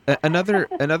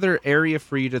 another area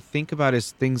for you to think about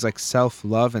is things like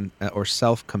self-love and or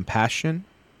self-compassion.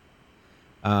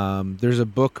 There's a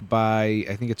book by,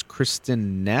 I think it's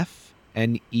Kristen Neff,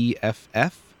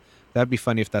 Neff. That'd be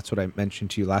funny if that's what I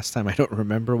mentioned to you last time. I don't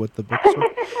remember what the books were.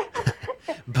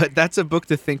 But that's a book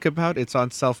to think about. It's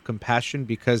on self-compassion,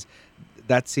 because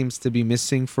that seems to be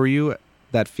missing for you,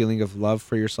 that feeling of love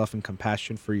for yourself and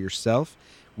compassion for yourself,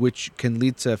 which can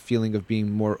lead to a feeling of being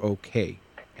more okay,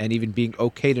 and even being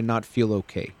okay to not feel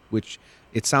okay, which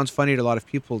it sounds funny to a lot of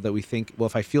people that we think, well,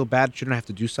 if I feel bad, shouldn't I have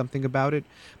to do something about it?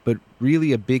 But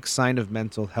really, a big sign of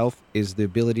mental health is the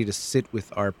ability to sit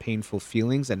with our painful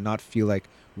feelings and not feel like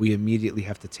we immediately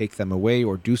have to take them away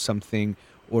or do something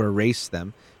or erase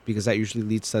them, because that usually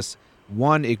leads us,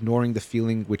 one, ignoring the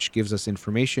feeling, which gives us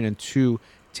information, and two,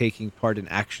 taking part in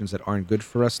actions that aren't good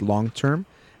for us long term.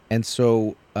 And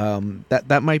so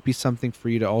that might be something for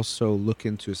you to also look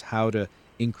into, is how to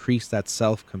increase that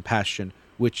self-compassion,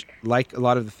 which, like a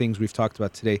lot of the things we've talked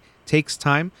about today, takes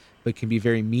time, but can be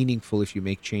very meaningful if you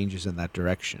make changes in that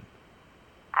direction.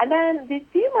 And then,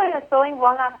 do you mind spelling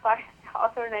one last question, the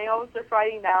author name? I was just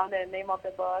writing down the name of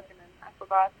the book, and then I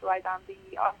forgot to write down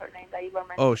the author name that you were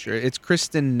mentioning. Oh, sure. It's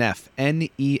Kristin Neff,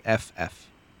 Neff.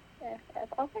 Yes.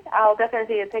 Okay. I'll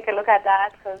definitely take a look at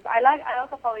that, because I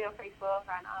also follow your Facebook,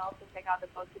 and I also check out the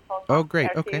books you post. Oh, great.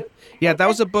 Okay. Yeah, that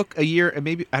was a book a year,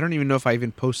 maybe, I don't even know if I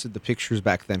even posted the pictures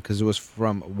back then, because it was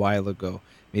from a while ago,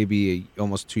 maybe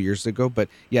almost 2 years ago. But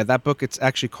yeah, that book, it's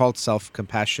actually called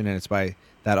Self-Compassion, and it's by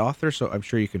that author, so I'm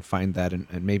sure you can find that, and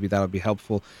maybe that'll be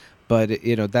helpful. But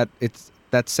that it's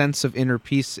that sense of inner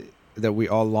peace that we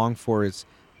all long for is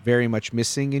very much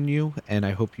missing in you, and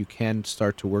I hope you can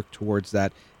start to work towards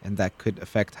that, and that could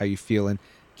affect how you feel. And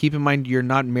keep in mind, you're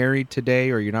not married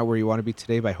today, or you're not where you want to be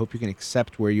today, but I hope you can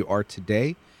accept where you are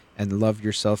today and love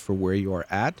yourself for where you are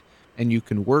at, and you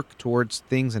can work towards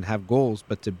things and have goals,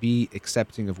 but to be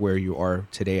accepting of where you are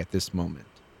today at this moment.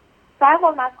 So I have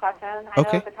one last question. I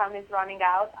Okay. know the time is running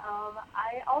out.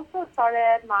 I also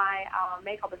started my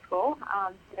makeup school,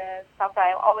 the stuff that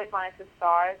I always wanted to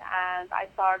start, and I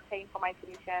started paying for my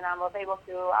tuition and was able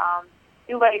to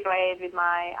do very great with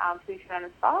my tuition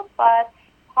and stuff. But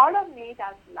part of me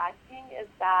that's lacking is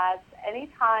that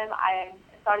anytime I'm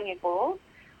starting a goal,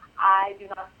 I do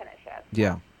not finish it.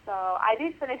 Yeah. So I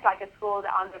did finish like a school,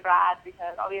 the undergrad,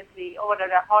 because obviously over there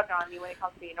they're harder on you when it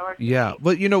comes to university. Yeah.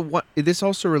 Well, you know what? This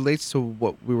also relates to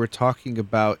what we were talking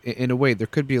about. In a way, there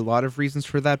could be a lot of reasons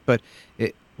for that, but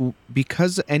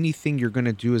because anything you're going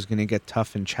to do is going to get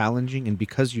tough and challenging, and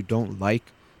because you don't like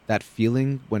that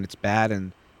feeling when it's bad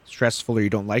and stressful, or you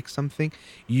don't like something,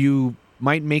 you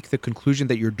might make the conclusion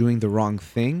that you're doing the wrong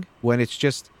thing, when it's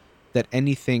just that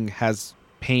anything has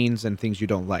pains and things you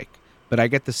don't like. But I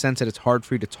get the sense that it's hard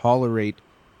for you to tolerate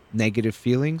negative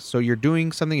feelings. So you're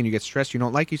doing something and you get stressed, you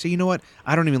don't like it, you say, you know what,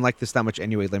 I don't even like this that much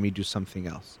anyway, let me do something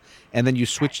else. And then you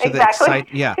switch to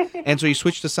and so you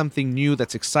switch to something new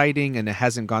that's exciting, and it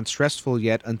hasn't gone stressful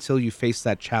yet until you face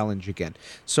that challenge again.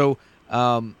 So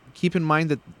keep in mind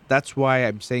that that's why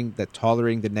I'm saying that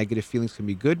tolerating the negative feelings can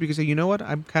be good, because you know what,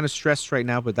 I'm kind of stressed right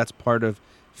now, but that's part of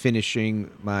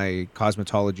finishing my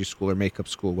cosmetology school or makeup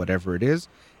school, whatever it is.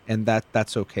 And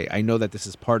that's okay. I know that this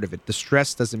is part of it. The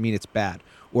stress doesn't mean it's bad.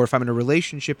 Or if I'm in a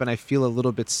relationship and I feel a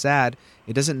little bit sad,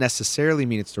 it doesn't necessarily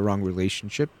mean it's the wrong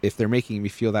relationship. If they're making me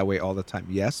feel that way all the time,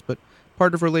 yes. But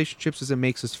part of relationships is it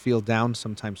makes us feel down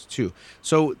sometimes too.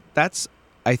 So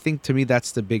I think to me,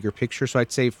 that's the bigger picture. So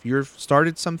I'd say if you've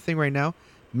started something right now,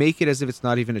 make it as if it's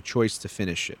not even a choice to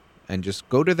finish it. And just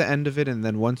go to the end of it. And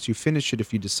then once you finish it,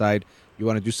 if you decide you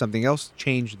want to do something else,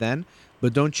 change then.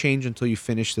 But don't change until you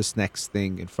finish this next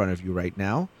thing in front of you right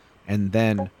now, and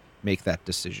then make that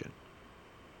decision.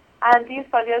 And do you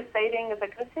suggest dating is a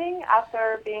good thing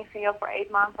after being single for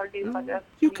 8 months, or do you suggest...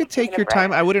 You could take your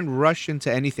time. I wouldn't rush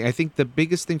into anything. I think the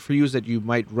biggest thing for you is that you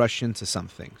might rush into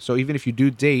something. So even if you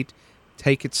do date,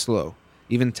 take it slow.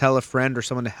 Even tell a friend or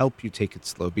someone to help you take it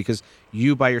slow, because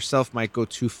you by yourself might go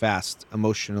too fast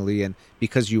emotionally. And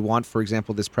because you want, for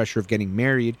example, this pressure of getting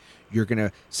married, you're going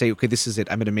to say, okay, this is it.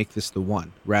 I'm going to make this the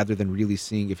one, rather than really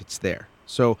seeing if it's there.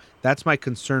 So that's my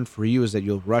concern for you, is that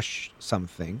you'll rush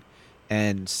something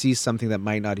and see something that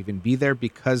might not even be there,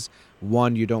 because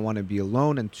one, you don't want to be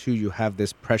alone, and two, you have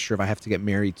this pressure of I have to get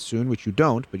married soon, which you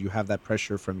don't, but you have that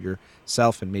pressure from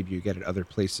yourself, and maybe you get it other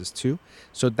places too.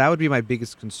 So that would be my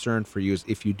biggest concern for you, is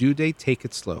if you do date, take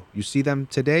it slow. You see them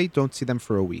today, don't see them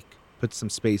for a week. Put some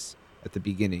space at the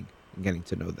beginning in getting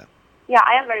to know them. Yeah,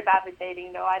 I am very bad with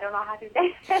dating, though. I don't know how to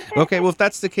date. Okay, well, if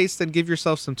that's the case, then give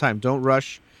yourself some time. Don't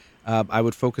rush. I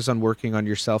would focus on working on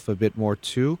yourself a bit more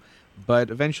too. But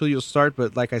eventually you'll start.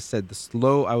 But like I said,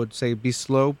 I would say be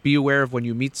slow. Be aware of when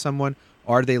you meet someone.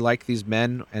 Are they like these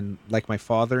men and like my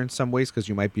father in some ways? Because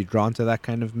you might be drawn to that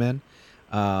kind of men.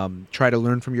 Try to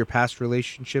learn from your past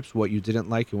relationships, what you didn't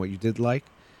like and what you did like.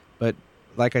 But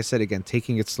like I said, again,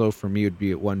 taking it slow for me would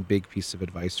be one big piece of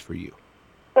advice for you.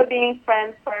 So being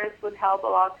friends first would help a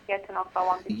lot to get to know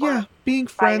someone before. Yeah, being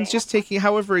friends, just taking,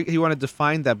 however you want to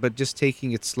define that, but just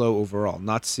taking it slow overall,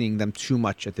 not seeing them too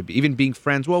much at even being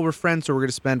friends. Well, we're friends, so we're going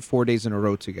to spend 4 days in a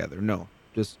row together. No,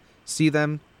 just see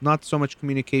them, not so much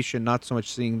communication, not so much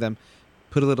seeing them.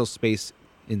 Put a little space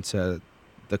into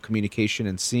the communication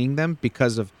and seeing them,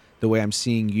 because of the way I'm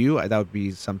seeing you. That would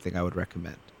be something I would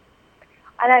recommend.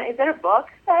 And then is there a book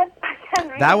that I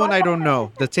That one I don't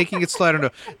know. The taking it slow, I don't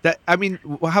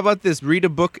know. How about this? Read a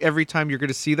book every time you're going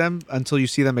to see them until you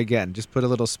see them again. Just put a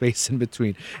little space in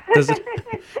between. Doesn't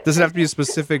have to be a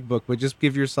specific book, but just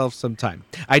give yourself some time.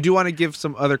 I do want to give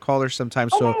some other callers some time.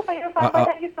 So Okay, but you're fine.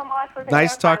 Thank you so much for taking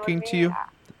nice your time talking with to me. you.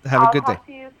 Have a good day. I'll talk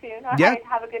to you soon. All Yeah. right,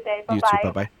 have a good day. Bye-bye. You too.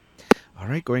 Bye-bye. All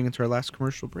right, going into our last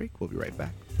commercial break. We'll be right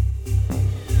back.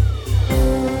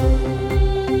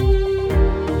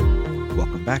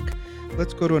 Welcome back.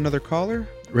 Let's go to another caller.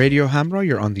 Radio Hamra,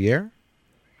 you're on the air.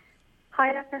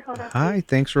 Hi, Dr. Hoda. Hi,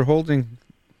 thanks for holding.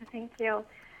 Thank you.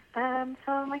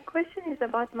 So my question is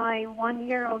about my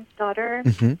 1-year-old daughter,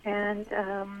 and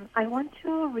I want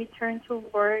to return to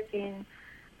work in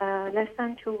less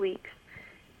than 2 weeks.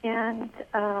 And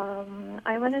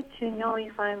I wanted to know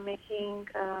if I'm making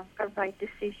a right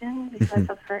decision because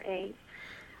of her age.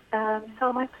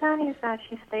 So my plan is that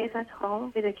she stays at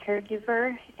home with a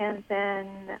caregiver, and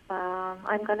then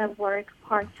I'm going to work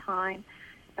part-time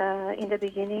in the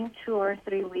beginning, 2 or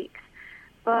 3 weeks.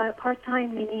 But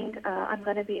part-time meaning I'm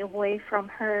going to be away from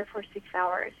her for 6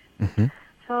 hours.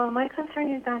 So my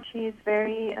concern is that she is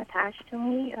very attached to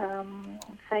me,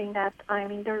 saying that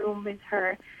I'm in the room with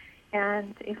her.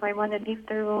 And if I want to leave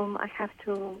the room, I have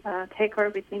to take her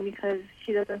with me because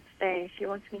she doesn't stay. She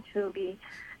wants me to be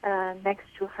next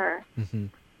to her.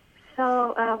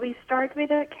 So we start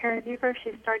with a caregiver.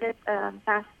 She started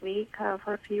last week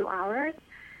for a few hours.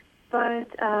 But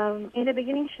in the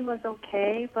beginning, she was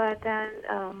okay. But then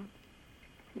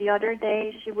the other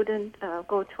day, she wouldn't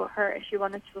go to her. She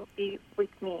wanted to be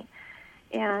with me.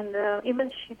 And even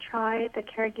the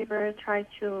caregiver tried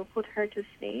to put her to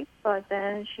sleep, but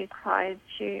then she cried.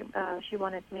 She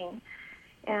wanted me.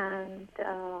 And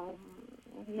so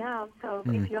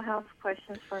if you have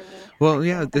questions for me. Well,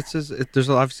 yeah, there's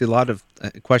obviously a lot of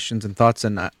questions and thoughts,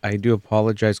 and I do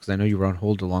apologize because I know you were on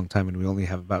hold a long time, and we only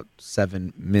have about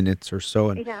 7 minutes or so,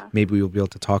 and maybe we'll be able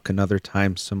to talk another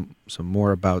time some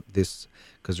more about this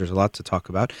because there's a lot to talk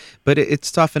about. But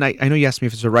it's tough, and I know you asked me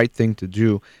if it's the right thing to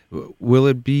do. Will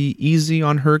it be easy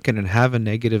on her? Can it have a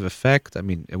negative effect? I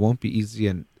mean, it won't be easy,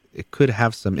 and it could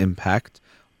have some impact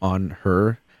on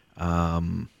her.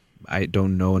 I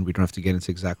don't know, and we don't have to get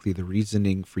into exactly the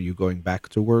reasoning for you going back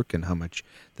to work and how much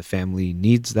the family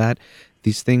needs that.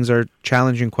 These things are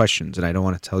challenging questions, and I don't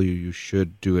want to tell you you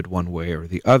should do it one way or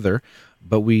the other,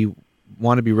 but we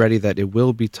want to be ready that it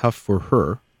will be tough for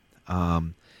her.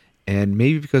 And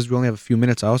maybe because we only have a few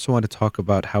minutes, I also want to talk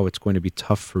about how it's going to be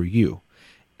tough for you,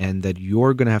 and that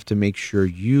you're going to have to make sure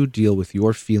you deal with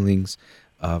your feelings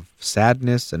of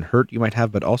sadness and hurt you might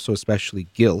have, but also especially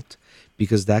guilt,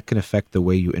 because that can affect the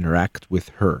way you interact with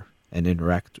her and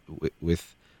interact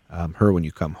with her when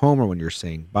you come home or when you're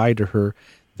saying bye to her.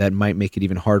 That might make it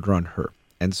even harder on her.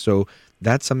 And so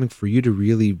that's something for you to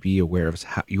really be aware of, is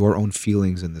your own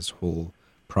feelings in this whole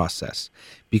process.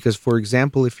 Because, for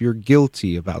example, if you're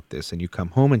guilty about this and you come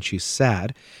home and she's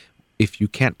sad, if you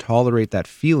can't tolerate that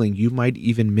feeling, you might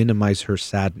even minimize her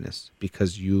sadness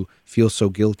because you feel so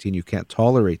guilty and you can't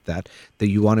tolerate that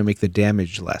you want to make the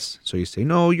damage less. So you say,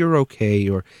 no, you're okay,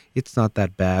 or it's not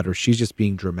that bad, or she's just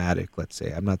being dramatic, let's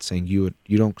say. I'm not saying you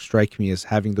don't strike me as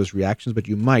having those reactions, but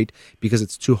you might, because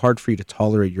it's too hard for you to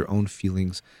tolerate your own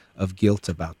feelings of guilt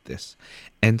about this.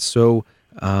 And so,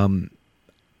 well,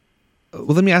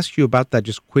 let me ask you about that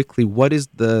just quickly. What is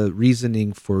the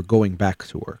reasoning for going back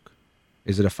to work?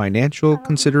 Is it a financial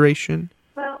consideration?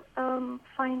 Well,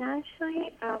 financially,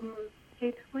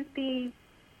 it would be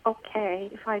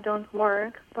okay if I don't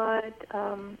work, but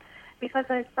because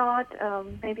I thought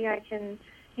maybe I can,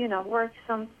 work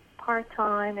some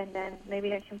part-time, and then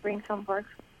maybe I can bring some work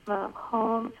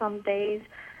home some days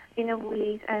in a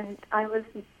week, and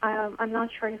I'm not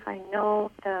sure if I know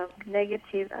the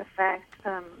negative effect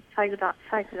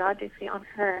psychologically on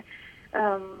her.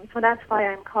 So that's why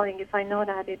I'm calling. If I know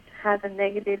that it has a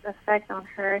negative effect on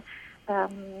her,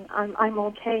 I'm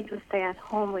okay to stay at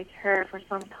home with her for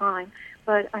some time.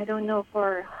 But I don't know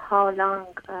for how long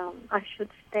I should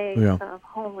stay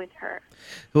home with her.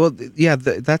 Well,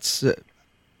 that's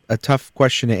a tough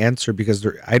question to answer because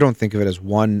I don't think of it as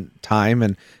one time,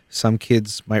 and some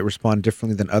kids might respond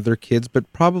differently than other kids.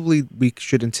 But probably we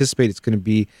should anticipate it's going to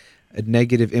be a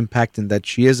negative impact in that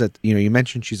she is you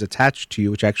mentioned she's attached to you,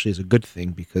 which actually is a good thing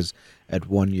because at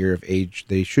 1 year of age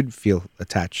they should feel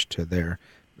attached to their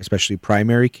especially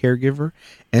primary caregiver.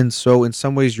 And so in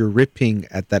some ways you're ripping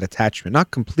at that attachment,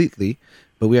 not completely,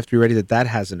 but we have to be ready that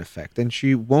has an effect. And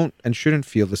she won't and shouldn't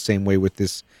feel the same way with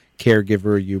this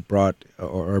caregiver you brought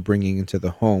or are bringing into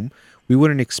the home. We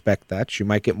wouldn't expect that. She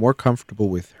might get more comfortable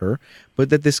with her, but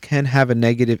that this can have a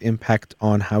negative impact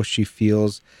on how she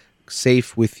feels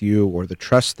safe with you, or the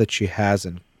trust that she has,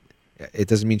 and it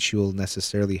doesn't mean she will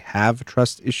necessarily have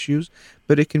trust issues,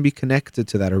 but it can be connected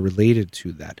to that or related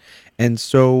to that. And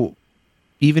so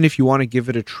even if you want to give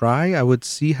it a try, I would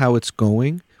see how it's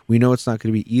going. We know it's not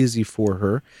going to be easy for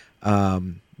her,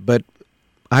 but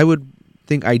I would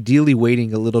think ideally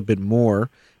waiting a little bit more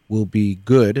will be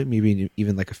good, maybe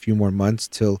even like a few more months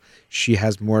till she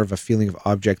has more of a feeling of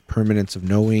object permanence, of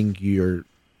knowing you're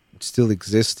still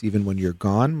exist even when you're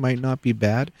gone, might not be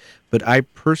bad. But I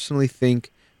personally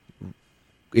think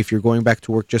if you're going back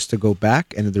to work just to go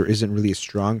back and there isn't really a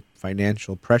strong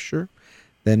financial pressure,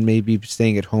 then maybe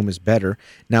staying at home is better.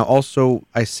 Now, also,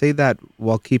 I say that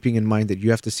while keeping in mind that you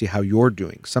have to see how you're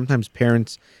doing. Sometimes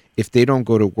parents, if they don't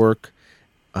go to work,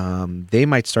 they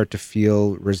might start to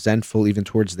feel resentful even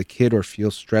towards the kid, or feel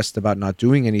stressed about not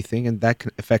doing anything, and that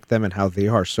can affect them and how they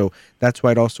are. So that's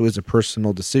why it also is a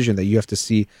personal decision that you have to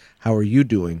see how are you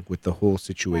doing with the whole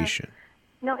situation.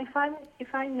 No,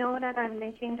 if I know that I'm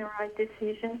making the right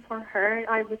decision for her,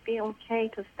 I would be okay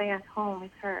to stay at home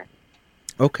with her.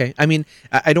 Okay. I mean,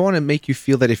 I don't want to make you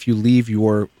feel that if you leave,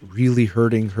 you're really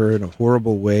hurting her in a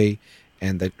horrible way,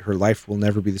 and that her life will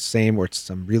never be the same, or it's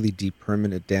some really deep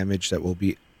permanent damage that will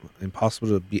be impossible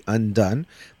to be undone,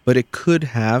 but it could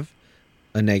have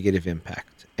a negative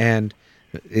impact. And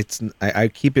I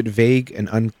keep it vague and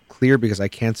unclear because I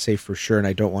can't say for sure, and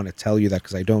I don't want to tell you that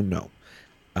because I don't know.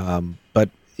 But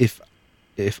if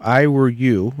I were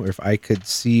you, or if I could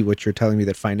see what you're telling me,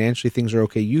 that financially things are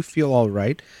okay, you feel all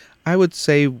right, I would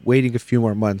say waiting a few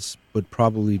more months would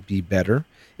probably be better.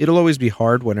 It'll always be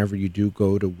hard whenever you do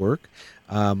go to work.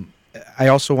 I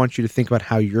also want you to think about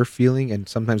how you're feeling, and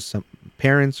sometimes some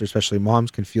parents, or especially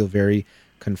moms, can feel very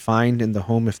confined in the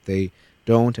home if they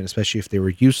don't, and especially if they were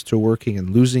used to working and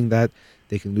losing that,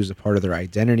 they can lose a part of their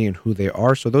identity and who they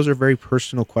are. So those are very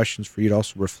personal questions for you to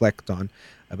also reflect on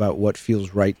about what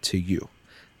feels right to you.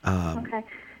 Okay.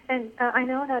 And I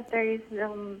know that there is,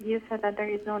 you said that there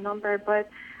is no number, but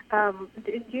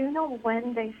do you know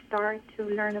when they start to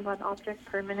learn about object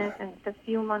permanence? And the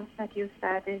few months that you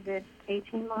said, is it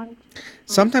 18 months?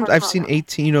 Sometimes I've seen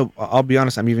 18, I'll be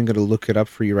honest, I'm even going to look it up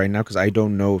for you right now because I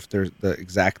don't know if there's the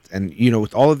exact, and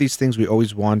with all of these things, we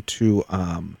always want to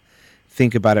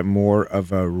think about it more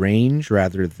of a range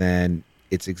rather than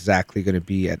it's exactly going to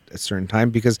be at a certain time,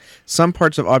 because some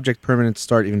parts of object permanence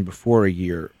start even before a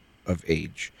year of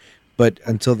age, but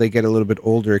until they get a little bit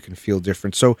older, it can feel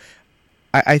different. So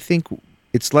I think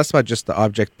it's less about just the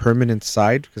object permanence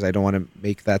side, because I don't want to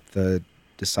make that the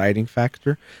deciding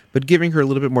factor, but giving her a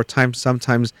little bit more time.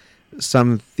 Sometimes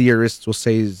some theorists will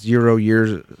say 0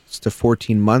 years to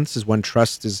 14 months is when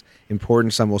trust is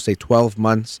important. Some will say 12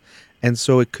 months. And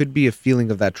so it could be a feeling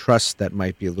of that trust that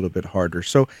might be a little bit harder.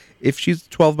 So if she's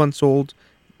 12 months old,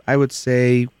 I would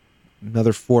say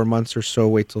another 4 months or so,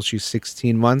 wait till she's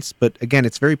 16 months. But again,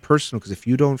 it's very personal, because if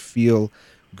you don't feel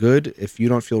good, if you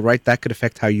don't feel right, that could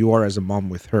affect how you are as a mom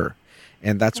with her.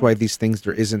 And that's why these things,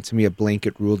 there isn't to me a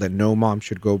blanket rule that no mom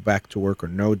should go back to work or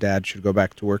no dad should go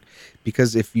back to work.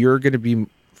 Because if you're going to be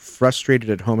frustrated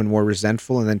at home and more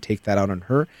resentful and then take that out on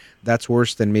her, that's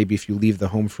worse than maybe if you leave the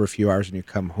home for a few hours and you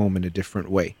come home in a different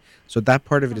way. So that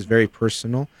part of it is very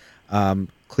personal.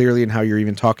 Clearly in how you're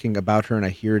even talking about her, and I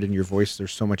hear it in your voice,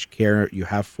 there's so much care you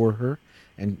have for her,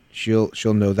 and she'll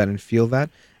know that and feel that.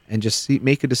 And just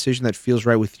make a decision that feels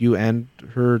right with you and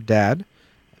her dad.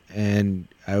 And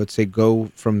I would say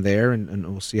go from there, and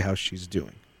we'll see how she's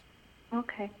doing.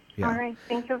 Okay. Yeah. All right.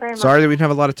 Thank you very much. Sorry that we didn't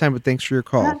have a lot of time, but thanks for your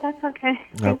call. No, that's okay.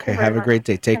 Thank Okay. you Have very a great much.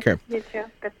 day. Take care. You too.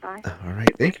 Goodbye. All right.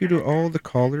 Thank you to all the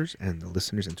callers and the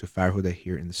listeners, and to Farhuda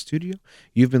here in the studio.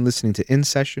 You've been listening to In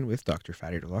Session with Dr.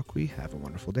 Farid Holakwi. Have a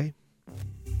wonderful day.